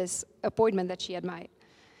to do this appointment that she had made.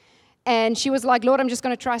 And she was like, Lord, I'm just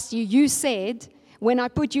going to trust you. You said, when I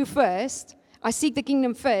put you first, I seek the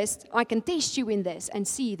kingdom first, I can test you in this and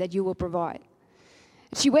see that you will provide.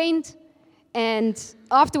 She went, and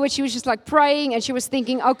afterwards she was just like praying, and she was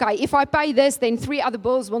thinking, okay, if I pay this, then 3 other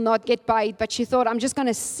bills will not get paid. But she thought, I'm just going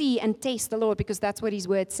to see and test the Lord because that's what His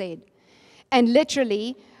word said. And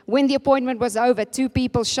literally, when the appointment was over, 2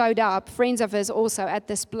 people showed up, friends of hers also at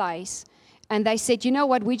this place, and they said, you know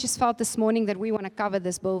what, we just felt this morning that we want to cover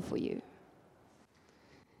this bill for you.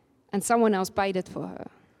 And someone else paid it for her.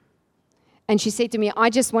 And she said to me, I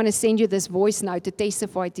just want to send you this voice note to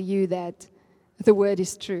testify to you that the word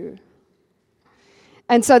is true.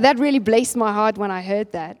 And so that really blessed my heart when I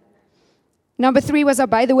heard that. Number 3 was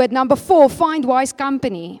obey the word. Number 4, find wise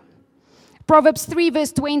company. Proverbs 3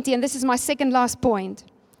 verse 20, and this is my second last point.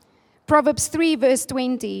 Proverbs 3 verse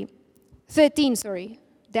 13,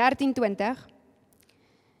 20.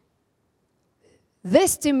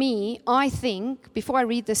 This to me, I think, before I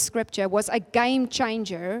read this scripture, was a game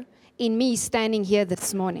changer in me standing here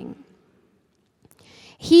this morning.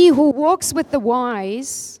 He who walks with the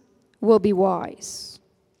wise will be wise,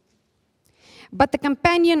 but the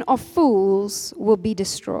companion of fools will be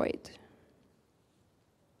destroyed.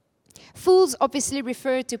 Fools obviously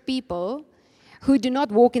refer to people who do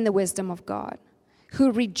not walk in the wisdom of God,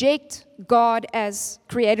 who reject God as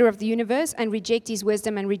creator of the universe and reject His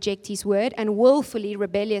wisdom and reject His word and willfully,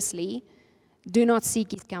 rebelliously do not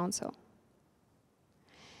seek His counsel.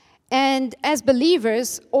 And as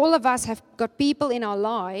believers, all of us have got people in our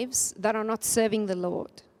lives that are not serving the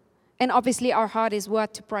Lord. And obviously our heart is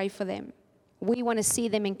what? To pray for them. We want to see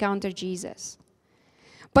them encounter Jesus.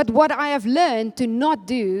 But what I have learned to not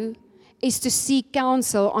do is to seek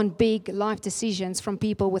counsel on big life decisions from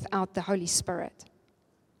people without the Holy Spirit.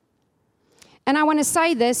 And I want to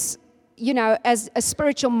say this, as a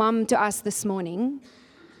spiritual mom to us this morning.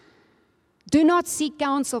 Do not seek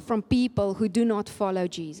counsel from people who do not follow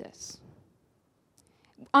Jesus.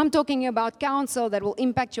 I'm talking about counsel that will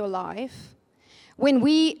impact your life. When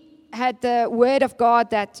we had the word of God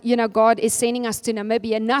that, God is sending us to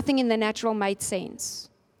Namibia, nothing in the natural made sense.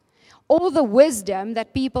 All the wisdom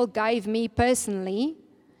that people gave me personally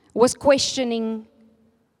was questioning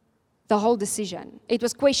the whole decision. It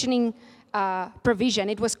was questioning provision.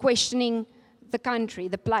 It was questioning the country,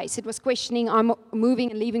 the place. It was questioning, I'm moving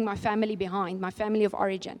and leaving my family behind, my family of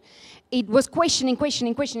origin. It was questioning.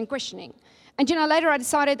 And later I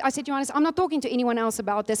said, Johannes, I'm not talking to anyone else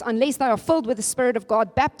about this unless they are filled with the Spirit of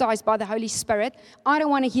God, baptized by the Holy Spirit. I don't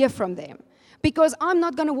want to hear from them because I'm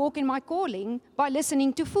not going to walk in my calling by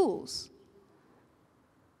listening to fools.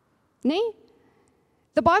 Nee?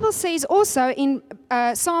 The Bible says also in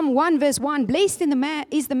Psalm 1 verse 1, blessed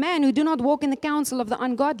is the man who do not walk in the counsel of the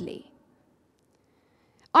ungodly.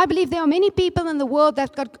 I believe there are many people in the world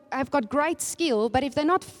that have got great skill, but if they're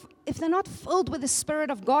not filled with the Spirit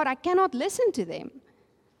of God, I cannot listen to them.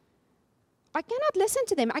 I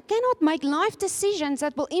cannot make life decisions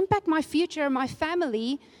that will impact my future, my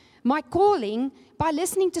family, my calling, by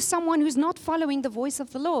listening to someone who's not following the voice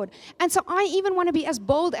of the Lord. And so I even want to be as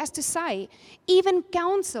bold as to say, even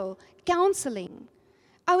counseling.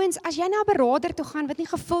 Ouens, as jy na 'n beraader toe gaan wat nie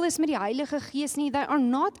gevul is met die Heilige Gees nie, they are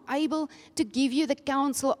not able to give you the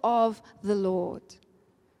counsel of the Lord.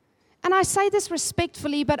 And I say this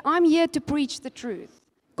respectfully, but I'm here to preach the truth.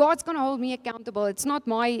 God's going to hold me accountable. It's not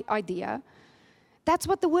my idea. That's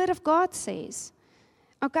what the Word of God says.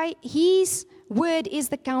 Okay? His Word is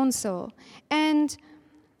the counsel. And,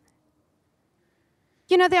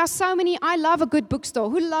 there are so many. I love a good bookstore.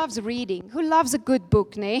 Who loves reading? Who loves a good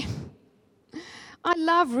book, ne? I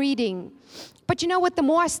love reading. But you know what? The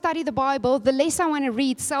more I study the Bible, the less I want to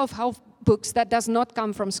read self-help books that does not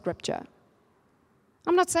come from Scripture.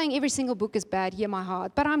 I'm not saying every single book is bad, hear my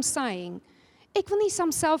heart, but I'm saying, ek wil nie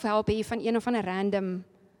some self-help hê van een of ander random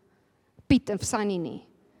Piet of Sunny nie.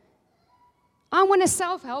 I want to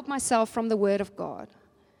self-help myself from the Word of God.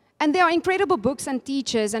 And there are incredible books and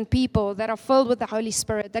teachers and people that are filled with the Holy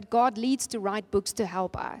Spirit that God leads to write books to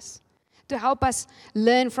help us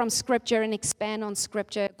learn from Scripture and expand on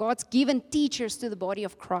Scripture. God's given teachers to the body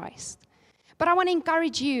of Christ. But I want to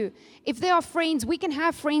encourage you, if there are friends, we can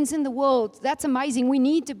have friends in the world. That's amazing. We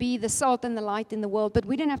need to be the salt and the light in the world, but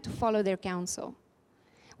we don't have to follow their counsel.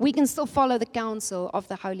 We can still follow the counsel of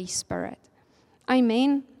the Holy Spirit.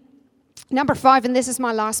 Amen. Number 5, and this is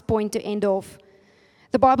my last point to end off.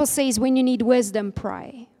 The Bible says when you need wisdom,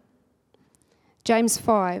 pray. James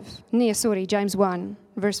 1,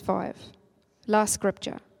 verse 5. Last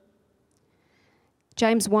scripture.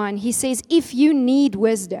 James 1, he says, if you need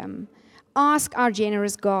wisdom, ask our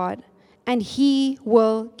generous God, and He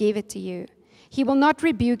will give it to you. He will not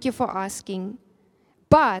rebuke you for asking.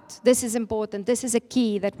 But, this is important, this is a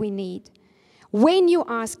key that we need. When you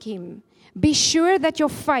ask Him, be sure that your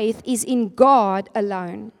faith is in God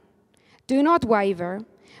alone. Do not waver,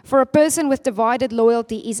 for a person with divided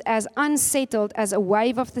loyalty is as unsettled as a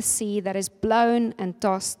wave of the sea that is blown and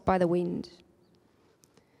tossed by the wind.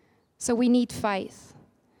 So we need faith.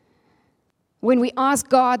 When we ask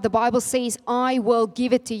God, the Bible says, I will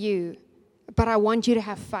give it to you. But I want you to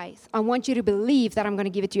have faith. I want you to believe that I'm going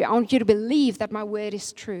to give it to you. I want you to believe that my word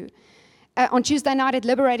is true. On Tuesday night at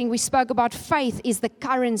Liberating, we spoke about faith is the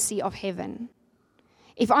currency of heaven.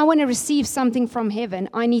 If I want to receive something from heaven,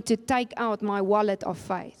 I need to take out my wallet of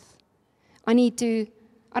faith. I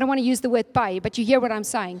don't want to use the word pay, but you hear what I'm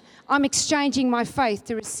saying. I'm exchanging my faith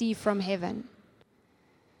to receive from heaven.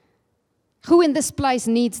 Who in this place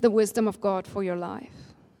needs the wisdom of God for your life?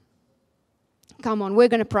 Come on, we're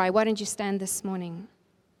going to pray. Why don't you stand this morning?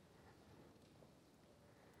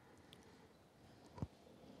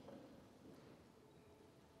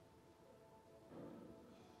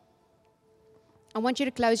 I want you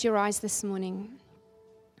to close your eyes this morning.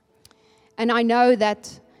 And I know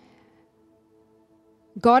that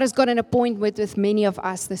God has got an appointment with many of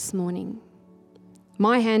us this morning.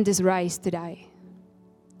 My hand is raised today.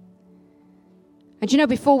 And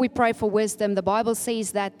before we pray for wisdom, the Bible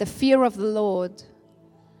says that the fear of the Lord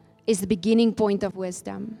is the beginning point of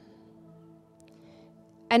wisdom.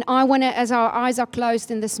 And I want to, as our eyes are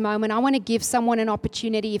closed in this moment, I want to give someone an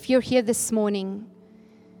opportunity. If you're here this morning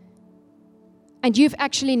and you've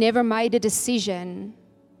actually never made a decision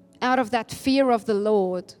out of that fear of the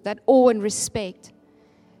Lord, that awe and respect,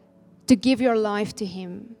 to give your life to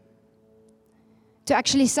Him. To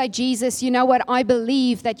actually say, Jesus, you know what? I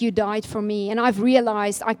believe that you died for me, and I've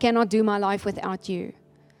realized I cannot do my life without you.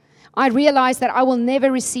 I realize that I will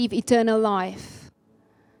never receive eternal life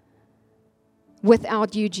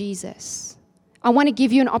without you, Jesus. I want to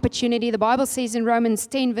give you an opportunity. The Bible says in Romans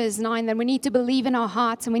 10, verse 9, that we need to believe in our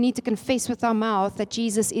hearts and we need to confess with our mouth that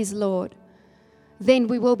Jesus is Lord. Then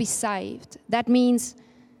we will be saved. That means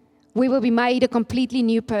we will be made a completely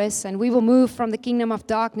new person. We will move from the kingdom of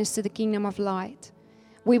darkness to the kingdom of light.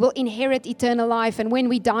 We will inherit eternal life. And when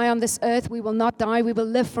we die on this earth, we will not die. We will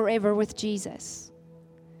live forever with Jesus.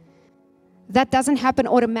 that doesn't happen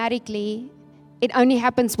automatically. It only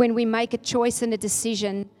happens when we make a choice and a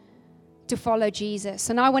decision to follow Jesus.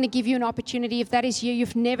 And I want to give you an opportunity. If that is you,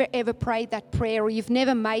 you've never ever prayed that prayer, or you've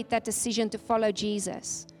never made that decision to follow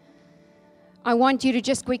Jesus, I want you to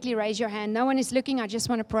just quickly raise your hand. No one is looking. I just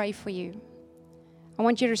want to pray for you. I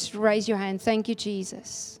want you to just raise your hand. Thank you,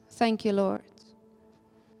 Jesus. Thank you, Lord.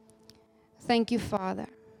 Thank you, Father.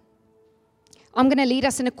 I'm going to lead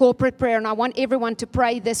us in a corporate prayer, and I want everyone to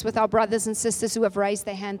pray this with our brothers and sisters who have raised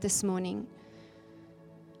their hand this morning.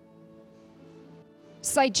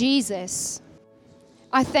 Say, Jesus,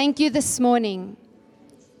 I thank you this morning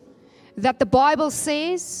that the Bible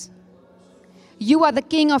says you are the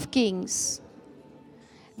King of Kings,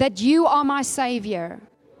 that you are my Savior.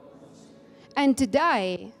 And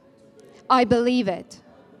today, I believe it.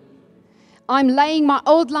 I'm laying my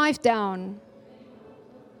old life down,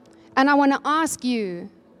 and I want to ask you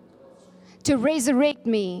to resurrect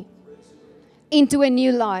me into a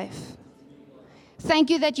new life. Thank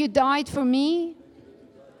you that you died for me,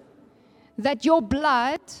 that your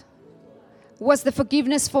blood was the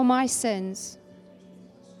forgiveness for my sins.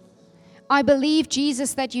 I believe,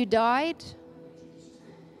 Jesus, that you died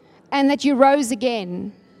and that you rose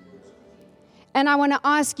again. And I want to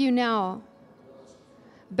ask you now,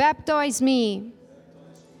 baptize me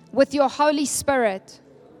with your Holy Spirit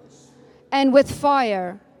and with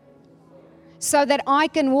fire, so that I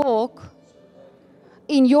can walk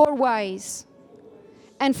in your ways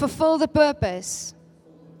and fulfill the purpose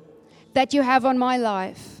that you have on my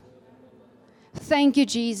life. Thank you,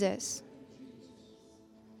 Jesus.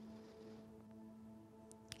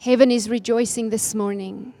 Heaven is rejoicing this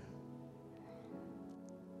morning.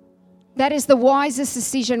 That is the wisest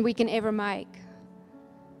decision we can ever make.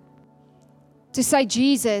 To say,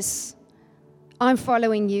 Jesus, I'm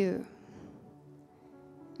following you.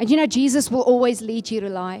 And you know, Jesus will always lead you to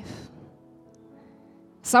life.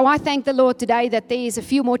 So I thank the Lord today that there is a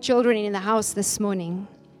few more children in the house this morning.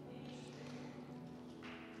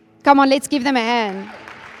 Come on, let's give them a hand.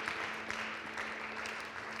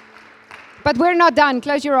 But we're not done.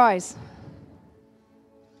 Close your eyes.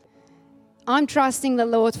 I'm trusting the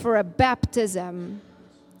Lord for a baptism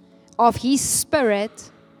of His Spirit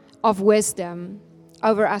of wisdom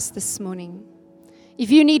over us this morning. If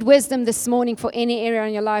you need wisdom this morning for any area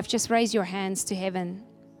in your life, just raise your hands to heaven.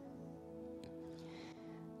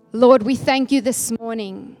 Lord, we thank you this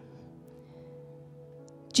morning,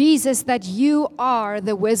 Jesus, that you are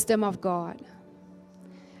the wisdom of God.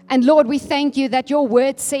 And Lord, we thank you that your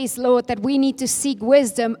word says, Lord, that we need to seek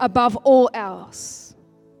wisdom above all else.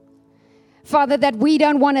 Father, that we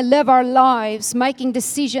don't want to live our lives making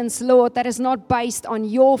decisions, Lord, that is not based on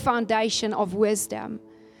your foundation of wisdom.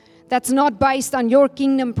 That's not based on your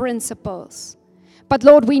kingdom principles. But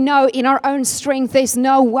Lord, we know in our own strength, there's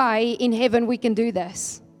no way in heaven we can do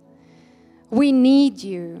this. We need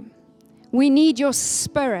you. We need your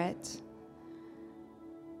Spirit.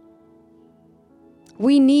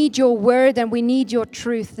 We need your word and we need your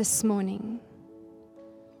truth this morning.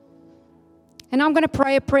 And I'm going to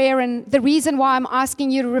pray a prayer, and the reason why I'm asking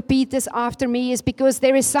you to repeat this after me is because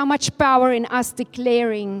there is so much power in us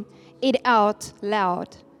declaring it out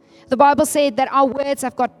loud. The Bible said that our words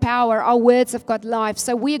have got power, our words have got life.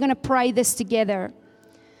 So we're going to pray this together.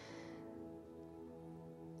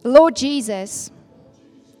 Lord Jesus,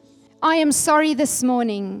 I am sorry this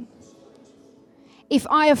morning if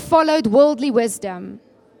I have followed worldly wisdom.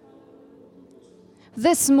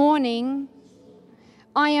 This morning,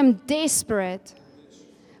 I am desperate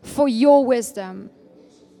for your wisdom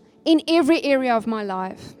in every area of my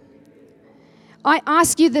life. I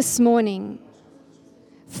ask you this morning,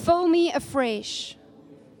 fill me afresh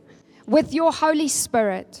with your Holy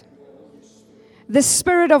Spirit, the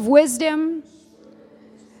Spirit of wisdom,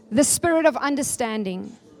 the Spirit of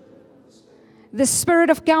understanding, the Spirit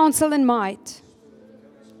of counsel and might,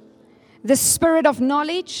 the Spirit of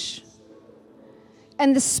knowledge,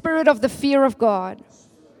 and the Spirit of the fear of God.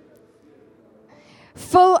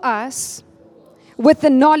 Fill us with the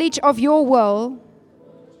knowledge of your will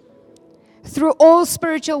through all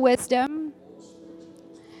spiritual wisdom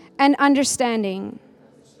and understanding,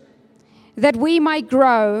 that we might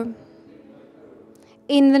grow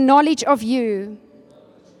in the knowledge of you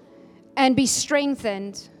and be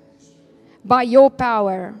strengthened by your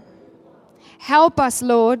power. Help us,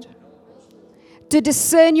 Lord, to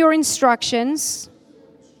discern your instructions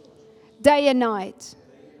day and night.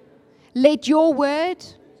 Let your word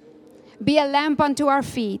be a lamp unto our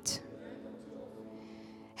feet.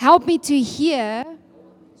 Help me to hear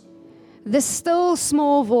the still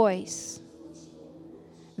small voice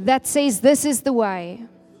that says, this is the way.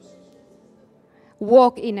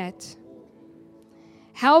 Walk in it.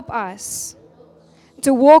 Help us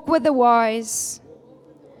to walk with the wise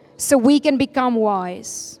so we can become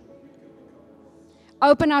wise.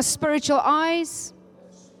 Open our spiritual eyes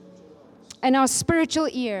and our spiritual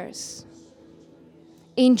ears.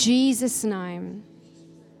 In Jesus' name.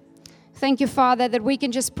 Thank you, Father, that we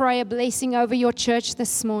can just pray a blessing over your church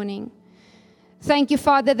this morning. Thank you,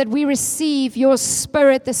 Father, that we receive your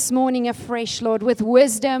Spirit this morning afresh, Lord, with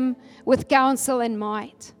wisdom, with counsel and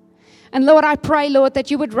might. And Lord, I pray, Lord,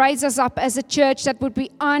 that you would raise us up as a church that would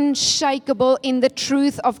be unshakable in the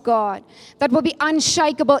truth of God, that will be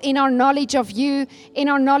unshakable in our knowledge of you, in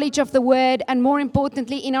our knowledge of the word, and more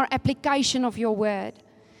importantly, in our application of your word.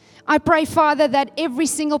 I pray, Father, that every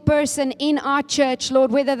single person in our church,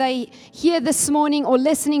 Lord, whether they hear this morning or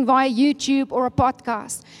listening via YouTube or a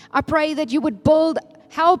podcast, I pray that you would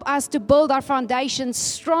help us to build our foundations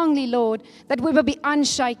strongly, Lord, that we will be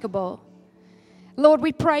unshakable. Lord,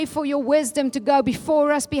 we pray for your wisdom to go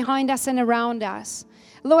before us, behind us, and around us.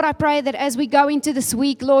 Lord, I pray that as we go into this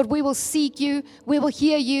week, Lord, we will seek you, we will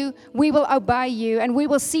hear you, we will obey you, and we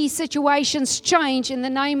will see situations change in the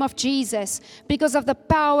name of Jesus because of the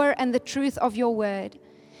power and the truth of your word.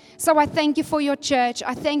 So I thank you for your church.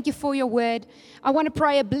 I thank you for your word. I want to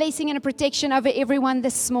pray a blessing and a protection over everyone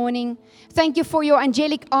this morning. Thank you for your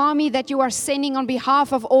angelic army that you are sending on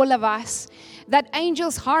behalf of all of us, that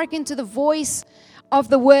angels hearken to the voice of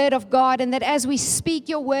the word of God, and that as we speak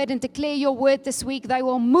your word and declare your word this week, they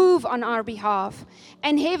will move on our behalf,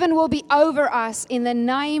 and heaven will be over us in the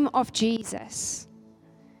name of Jesus.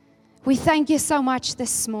 We thank you so much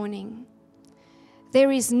this morning.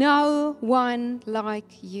 There is no one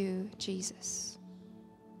like you, Jesus.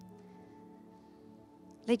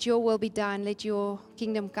 Let your will be done. Let your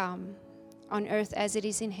kingdom come on earth as it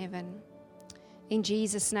is in heaven. In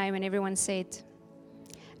Jesus' name, and everyone said,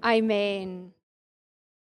 Amen.